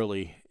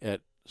clearly at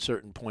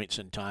certain points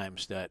in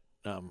times that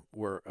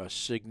were a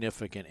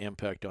significant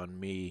impact on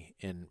me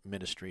in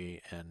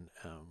ministry and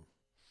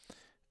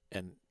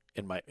in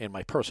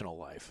my personal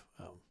life.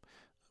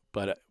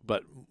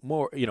 But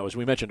more, as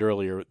we mentioned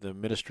earlier, the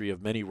ministry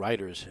of many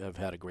writers have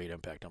had a great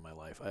impact on my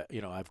life.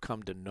 I've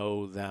come to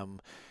know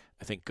them.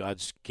 I think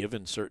God's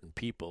given certain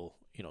people,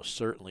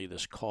 certainly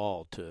this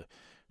call to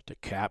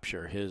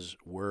capture His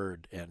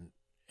word and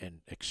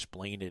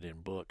explain it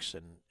in books,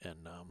 and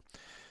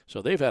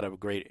so they've had a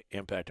great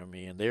impact on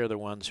me, and they are the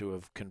ones who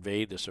have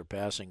conveyed the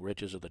surpassing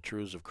riches of the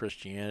truths of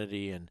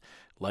Christianity and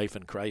life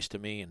in Christ to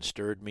me, and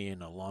stirred me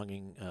in a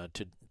longing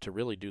to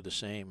really do the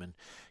same. And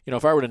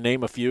if I were to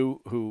name a few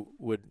who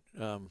would,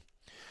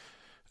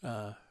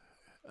 I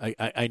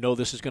know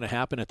this is going to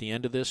happen at the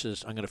end of this,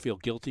 is I'm going to feel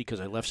guilty because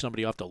I left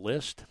somebody off the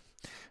list,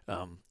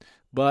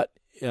 but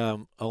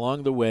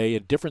along the way,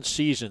 in different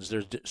seasons,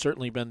 there's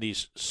certainly been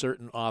these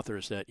certain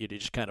authors that you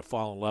just kind of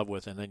fall in love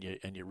with, and then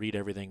you read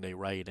everything they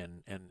write,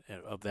 and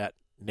of that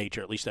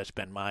nature. At least that's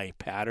been my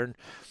pattern.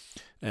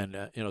 And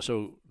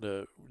so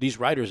these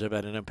writers have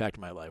had an impact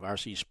on my life.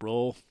 R.C.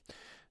 Sproul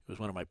was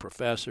one of my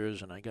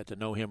professors, and I got to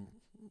know him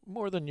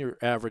more than your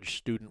average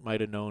student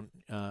might have known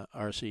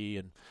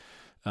R.C.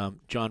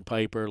 John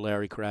Piper,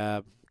 Larry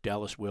Crabb,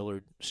 Dallas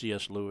Willard,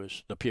 C.S.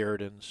 Lewis, the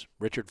Puritans,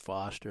 Richard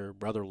Foster,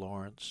 Brother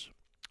Lawrence,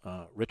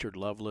 Richard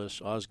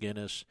Lovelace, Os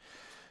Guinness.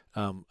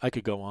 I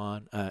could go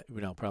on.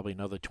 Probably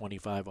another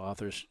 25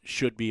 authors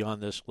should be on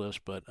this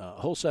list, but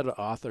a whole set of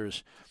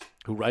authors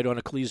who write on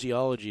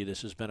ecclesiology.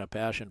 This has been a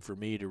passion for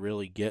me to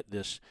really get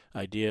this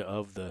idea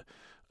of the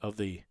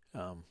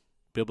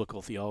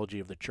biblical theology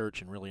of the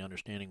church and really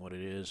understanding what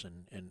it is,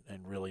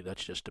 and really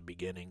that's just the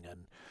beginning.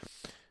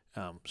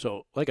 And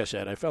so, like I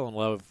said, I fell in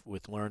love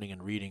with learning,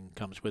 and reading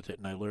comes with it.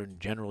 And I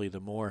learned generally the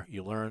more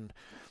you learn,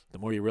 the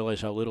more you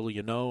realize how little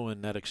you know,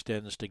 and that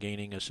extends to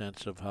gaining a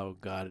sense of how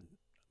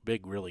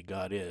big really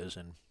God is.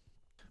 And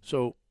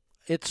so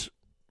it's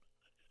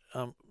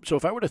so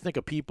if I were to think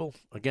of people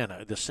again,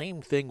 the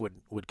same thing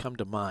would come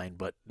to mind.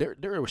 But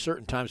there were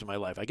certain times in my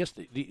life, I guess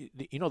the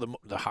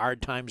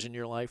hard times in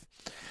your life,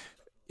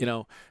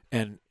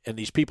 and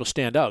these people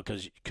stand out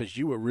because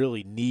you were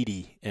really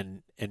needy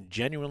and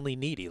genuinely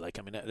needy. Like,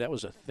 I mean, that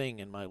was a thing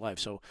in my life.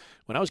 So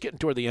when I was getting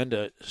toward the end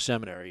of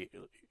seminary,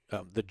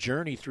 the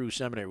journey through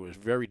seminary was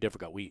very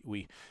difficult.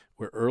 We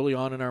were early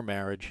on in our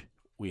marriage.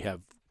 We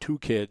have 2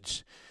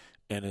 kids,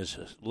 and as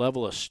a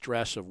level of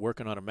stress of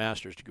working on a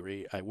master's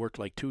degree, I worked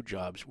like 2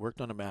 jobs,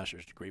 worked on a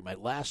master's degree. My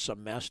last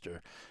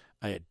semester,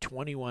 I had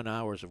 21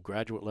 hours of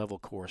graduate level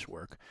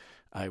coursework.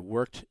 I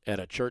worked at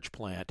a church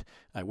plant.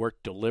 I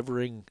worked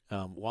delivering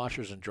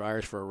washers and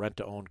dryers for a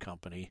rent-to-own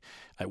company.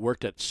 I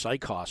worked at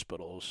psych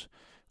hospitals.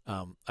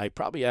 I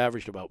probably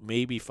averaged about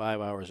maybe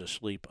 5 hours of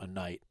sleep a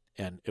night,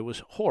 and it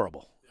was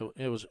horrible.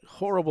 It was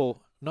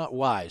horrible, not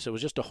wise. It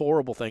was just a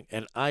horrible thing,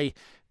 and I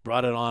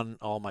brought it on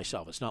all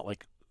myself. It's not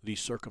like these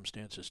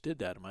circumstances did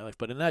that in my life,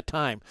 but in that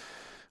time,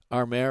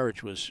 our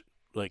marriage was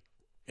like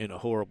in a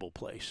horrible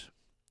place,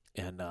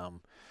 and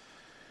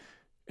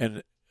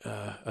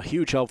a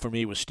huge help for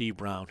me was Steve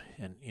Brown,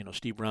 and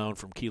Steve Brown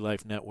from Key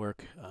Life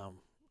Network.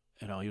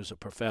 He was a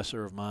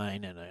professor of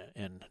mine,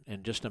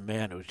 and just a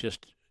man who was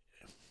just,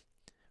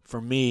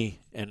 for me,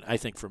 and I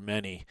think for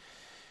many,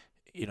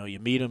 you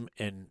meet him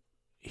and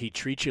he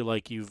treats you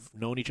like you've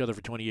known each other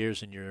for 20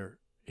 years and you're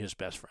his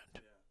best friend.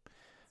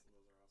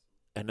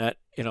 And that,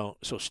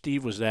 so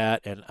Steve was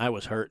that, and I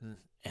was hurting,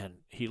 and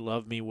he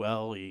loved me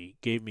well. He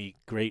gave me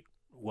great,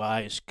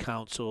 wise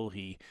counsel.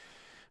 He,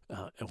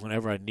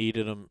 whenever I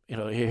needed him,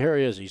 here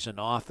he is. He's an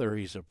author.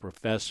 He's a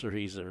professor.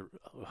 He's a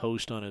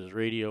host on his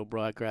radio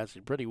broadcast.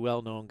 He's a pretty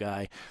well-known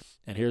guy.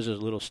 And here's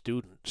his little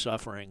student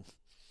suffering,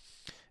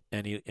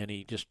 and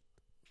he just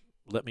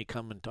let me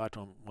come and talk to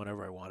him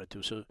whenever I wanted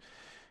to. So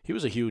he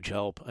was a huge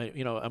help.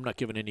 I'm not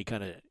giving any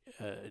kind of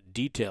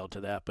detail to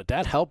that, but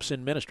that helps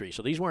in ministry.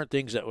 So these weren't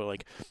things that were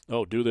like,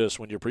 oh, do this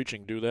when you're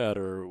preaching, do that,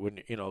 or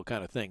when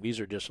kind of thing. These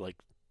are just like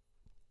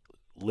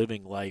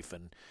living life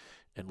and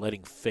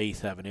letting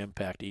faith have an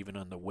impact even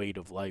on the weight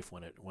of life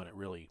when it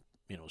really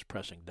is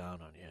pressing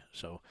down on you.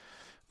 So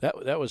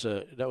that was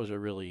a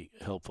really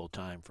helpful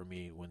time for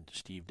me when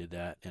Steve did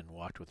that and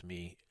walked with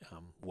me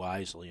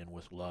wisely and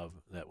with love.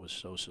 That was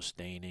so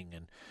sustaining.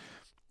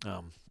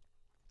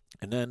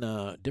 And then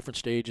different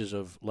stages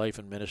of life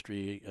and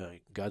ministry,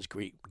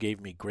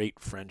 gave me great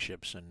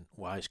friendships and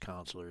wise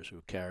counselors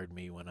who carried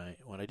me when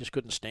I just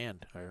couldn't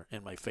stand,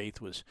 and my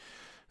faith was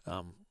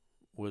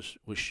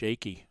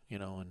shaky,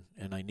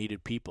 and I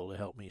needed people to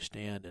help me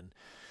stand.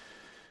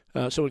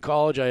 And so in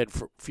college, I had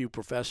a few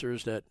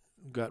professors that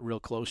got real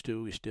close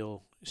to. We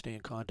still stay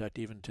in contact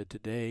even to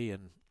today,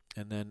 and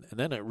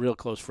then a real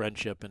close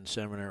friendship in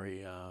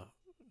seminary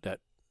that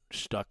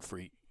stuck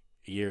for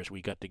years.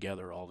 We got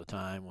together all the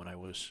time when I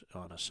was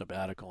on a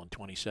sabbatical in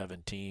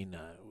 2017.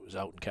 I was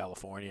out in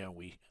California.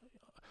 We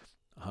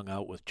hung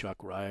out with Chuck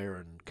Ryer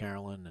and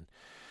Carolyn, and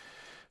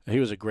he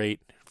was a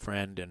great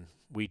friend, and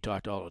we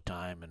talked all the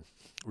time, and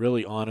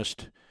really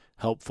honest,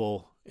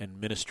 helpful in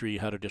ministry,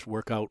 how to just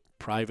work out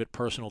private,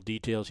 personal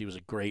details. He was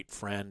a great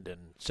friend,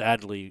 and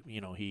sadly,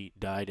 he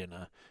died in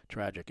a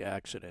tragic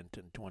accident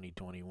in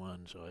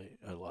 2021, so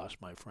I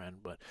lost my friend.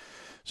 But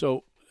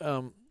so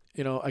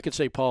I could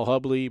say Paul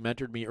Hubley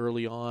mentored me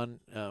early on.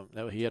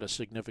 He had a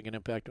significant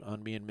impact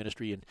on me in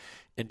ministry,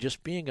 and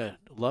just being a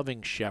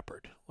loving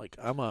shepherd. Like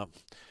I'm a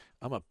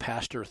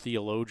pastor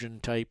theologian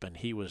type, and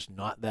he was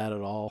not that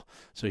at all.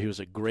 So he was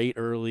a great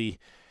early,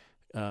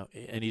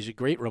 and he's a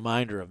great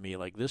reminder of me.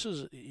 Like, this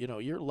is,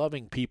 you're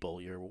loving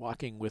people, you're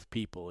walking with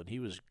people, and he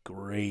was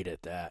great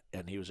at that.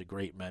 And he was a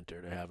great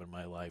mentor to have in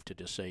my life to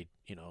just say,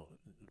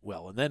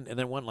 well. And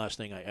then one last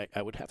thing,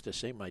 I would have to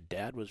say my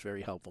dad was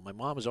very helpful. My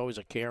mom was always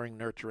a caring,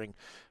 nurturing,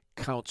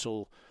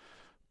 counsel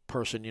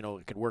person,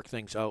 could work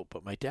things out.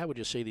 But my dad would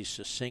just say these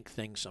succinct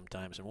things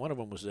sometimes. And one of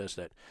them was this,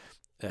 that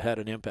had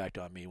an impact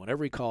on me.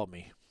 Whenever he called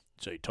me,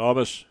 he'd say,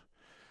 Thomas,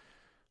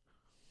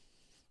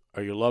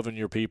 are you loving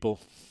your people?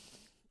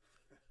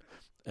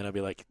 And I'd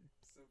be like,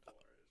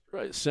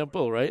 right,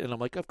 simple, right? And I'm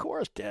like, of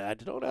course,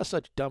 Dad. Don't ask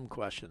such dumb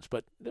questions.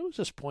 But there was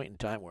this point in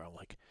time where I'm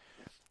like,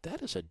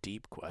 that is a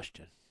deep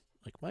question.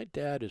 Like, my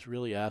dad is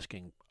really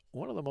asking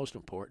one of the most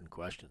important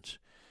questions.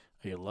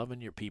 Are you loving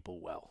your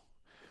people well?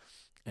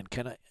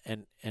 can I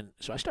and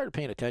so I started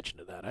paying attention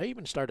to that. I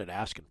even started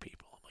asking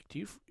people, I'm like,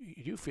 do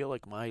you feel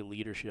like my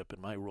leadership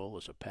and my role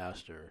as a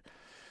pastor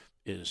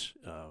is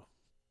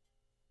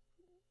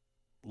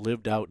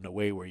lived out in a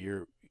way where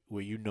you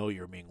know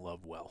you're being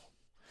loved well?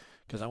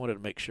 Because I wanted to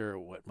make sure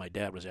what my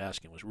dad was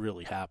asking was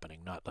really happening,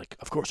 not like,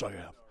 of course I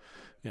am.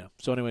 Yeah.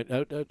 So anyway,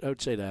 I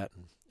would say that,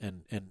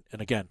 and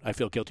again, I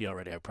feel guilty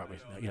already. I probably,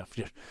 I know. yeah,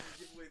 You give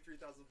away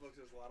 3,000 books.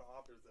 There's a lot of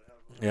authors that have.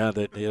 yeah,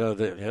 that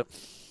yep,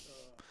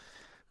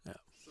 yeah,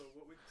 So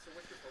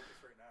what's your focus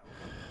right now?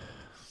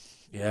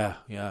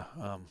 yeah.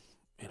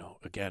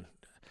 Again,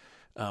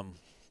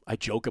 I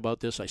joke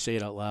about this. I say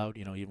it out loud.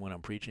 Even when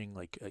I'm preaching,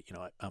 like I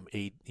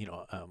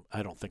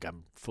don't think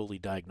I'm fully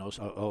diagnosed.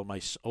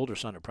 My older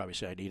son would probably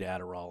say I need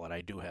Adderall, and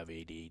I do have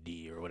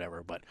ADD or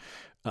whatever.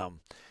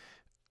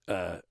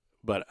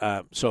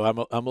 So I'm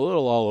a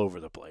little all over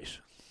the place.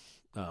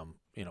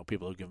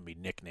 People have given me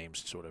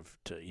nicknames sort of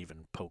to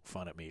even poke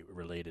fun at me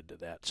related to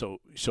that. So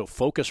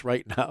focus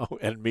right now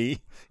and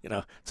me,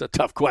 it's a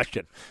tough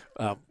question.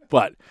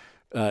 But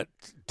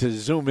to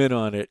zoom in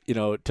on it,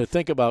 to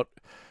think about,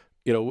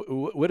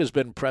 what has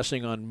been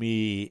pressing on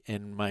me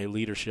in my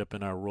leadership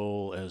and our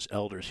role as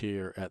elders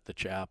here at the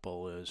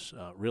chapel is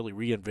really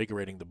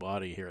reinvigorating the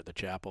body here at the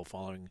chapel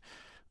following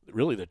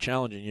really the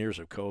challenging years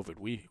of COVID.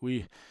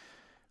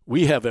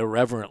 We have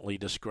irreverently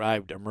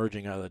described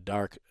emerging out of the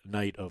dark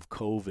night of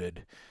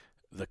COVID,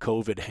 the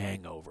COVID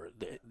hangover.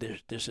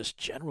 There's this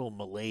general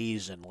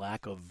malaise and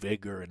lack of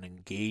vigor and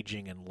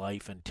engaging in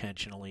life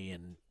intentionally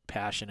and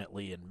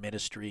passionately in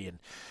ministry. And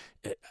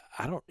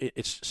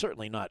it's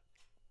certainly not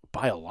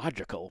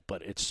biological,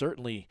 but it's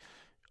certainly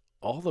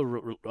all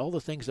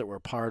the things that were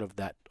part of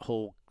that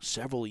whole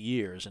several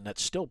years, and that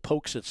still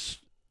pokes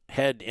its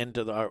head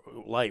into our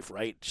life,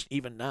 right?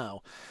 Even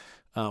now.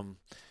 So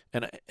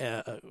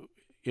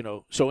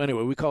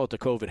anyway, we call it the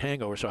COVID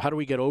hangover. So how do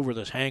we get over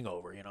this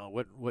hangover?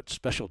 What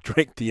special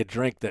drink do you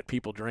drink that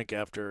people drink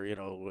after,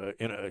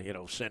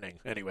 sinning?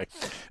 Anyway,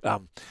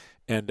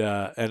 and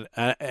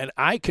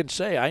I can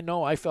say I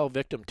know I fell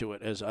victim to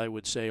it, as I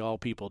would say all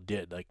people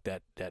did, like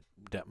that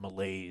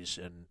malaise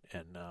and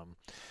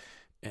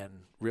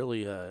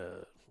really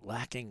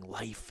lacking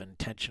life,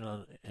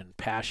 intentional and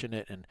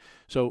passionate. And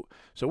so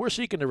we're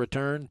seeking to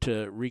return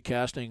to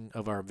recasting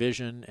of our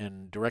vision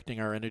and directing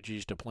our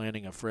energies to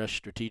planning a fresh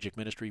strategic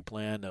ministry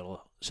plan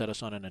that'll set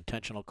us on an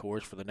intentional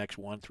course for the next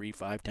 1, 3,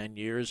 5, 10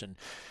 years. And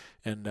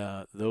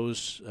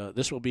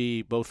this will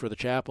be both for the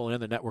chapel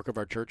and the network of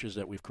our churches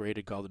that we've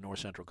created called the North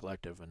Central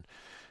Collective. And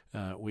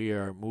we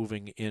are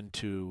moving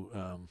into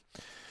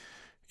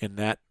in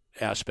that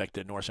aspect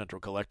of North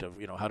Central Collective,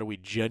 how do we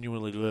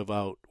genuinely live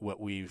out what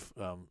we've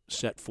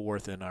set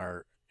forth in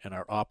our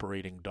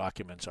operating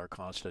documents, our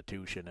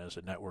constitution as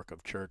a network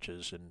of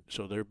churches. And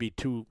so there'd be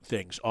two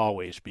things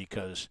always,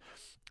 because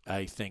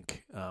I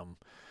think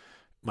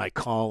my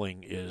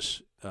calling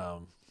is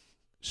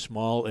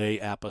small a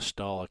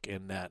apostolic,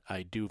 in that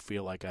I do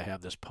feel like I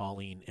have this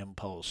Pauline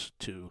impulse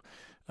to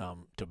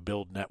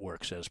build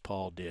networks as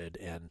Paul did,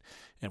 and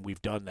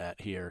we've done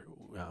that here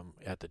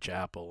at the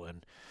chapel.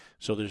 And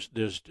so there's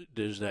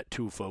that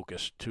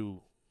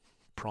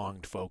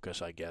two-pronged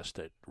focus, I guess,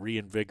 that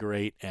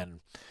reinvigorate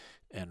and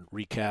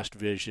recast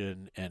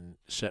vision and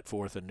set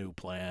forth a new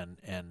plan,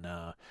 and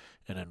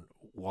then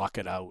walk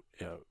it out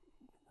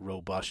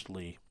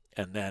robustly,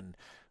 and then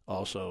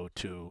also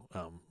to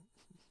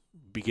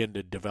begin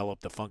to develop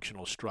the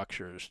functional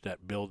structures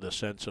that build a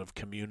sense of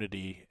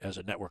community as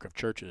a network of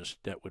churches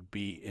that would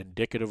be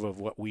indicative of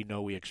what we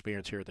know we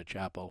experience here at the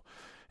chapel,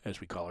 as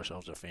we call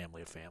ourselves a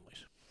family of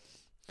families.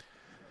 You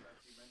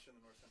mentioned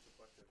the North Central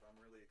Collective. I'm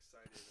really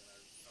excited, and I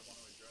want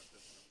to address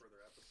this in a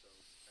further episode,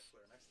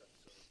 actually our next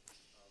episode,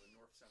 the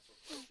North Central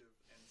Collective,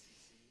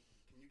 NCC.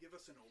 Can you give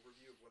us an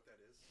overview of what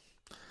that is?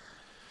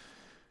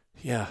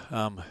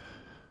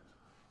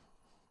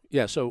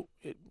 Yeah. So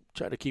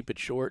try to keep it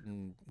short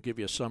and give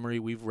you a summary.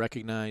 We've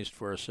recognized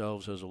for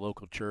ourselves as a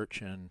local church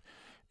and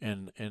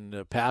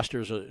the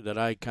pastors that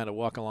I kind of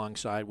walk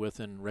alongside with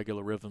in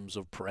regular rhythms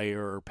of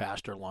prayer or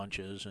pastor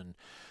lunches, and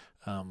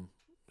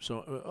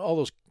so all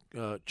those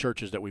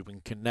churches that we've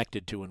been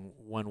connected to in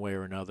one way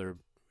or another,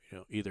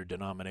 either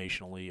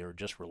denominationally or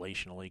just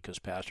relationally, because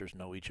pastors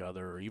know each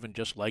other, or even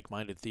just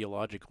like-minded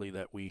theologically,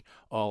 that we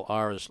all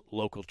are as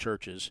local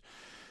churches.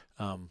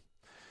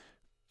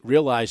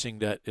 Realizing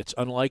that it's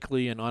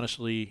unlikely and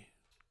honestly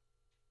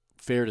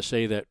fair to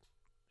say that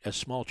as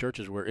small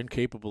churches we're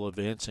incapable of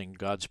advancing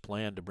God's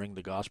plan to bring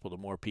the gospel to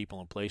more people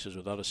and places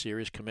without a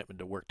serious commitment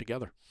to work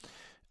together.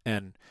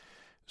 And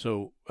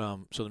so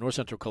the North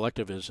Central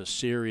Collective is a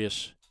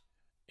serious,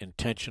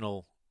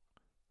 intentional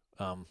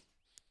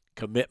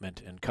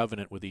commitment and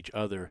covenant with each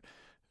other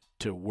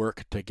to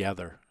work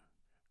together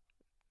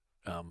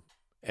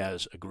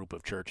as a group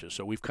of churches.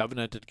 So we've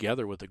covenanted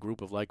together with a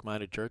group of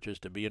like-minded churches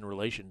to be in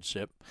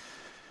relationship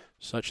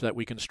such that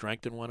we can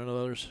strengthen one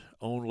another's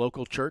own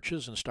local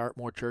churches and start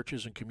more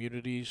churches and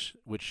communities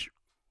which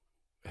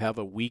have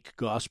a weak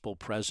gospel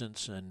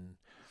presence and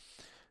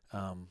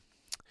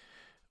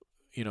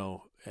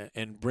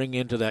and bring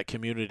into that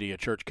community a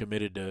church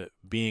committed to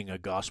being a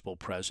gospel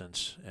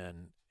presence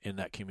and in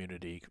that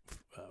community,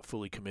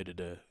 fully committed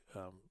to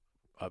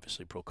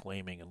obviously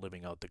proclaiming and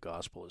living out the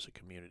gospel as a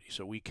community.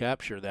 So we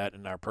capture that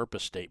in our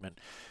purpose statement,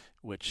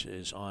 which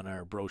is on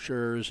our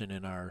brochures and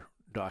in our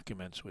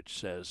documents, which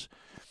says,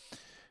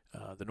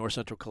 the North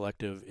Central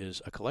Collective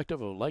is a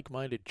collective of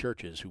like-minded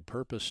churches who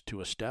purpose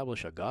to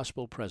establish a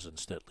gospel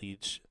presence that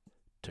leads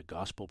to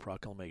gospel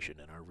proclamation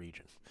in our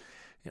region.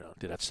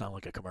 Did that sound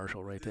like a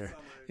commercial right there?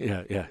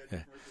 Yeah.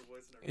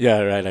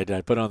 Yeah, right.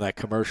 I put on that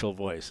commercial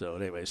voice. So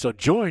anyway, so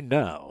join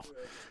now.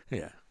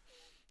 Yeah.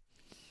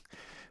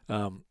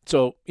 And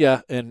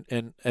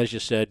as you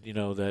said,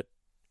 that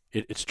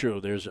it's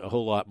true. There's a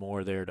whole lot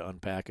more there to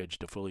unpackage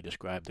to fully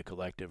describe the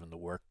collective and the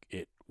work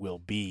it will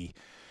be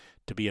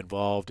to be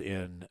involved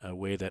in a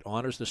way that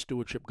honors the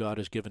stewardship God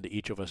has given to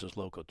each of us as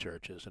local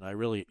churches. And I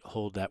really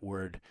hold that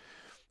word.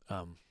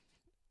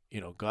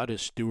 God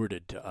has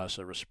stewarded to us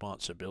a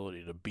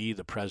responsibility to be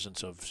the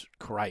presence of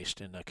Christ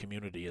in the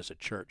community as a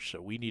church.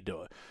 So we need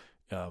to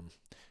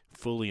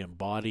fully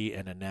embody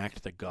and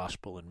enact the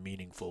gospel in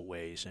meaningful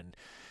ways, and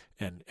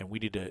we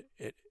need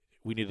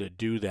to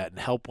do that and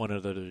help one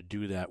another to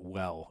do that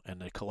well.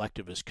 And the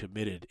collective is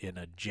committed in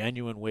a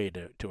genuine way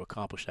to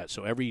accomplish that.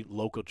 So every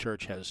local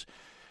church has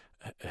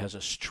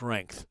a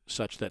strength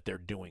such that they're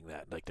doing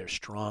that, like they're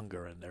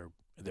stronger and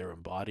they're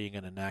embodying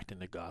and enacting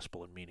the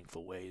gospel in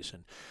meaningful ways.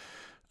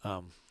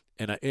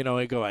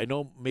 I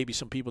know maybe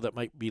some people that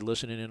might be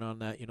listening in on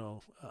that,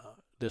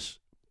 this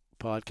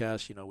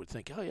podcast, would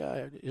think, oh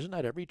yeah, isn't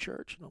that every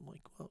church? And I'm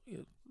like, well,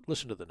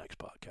 listen to the next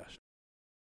podcast.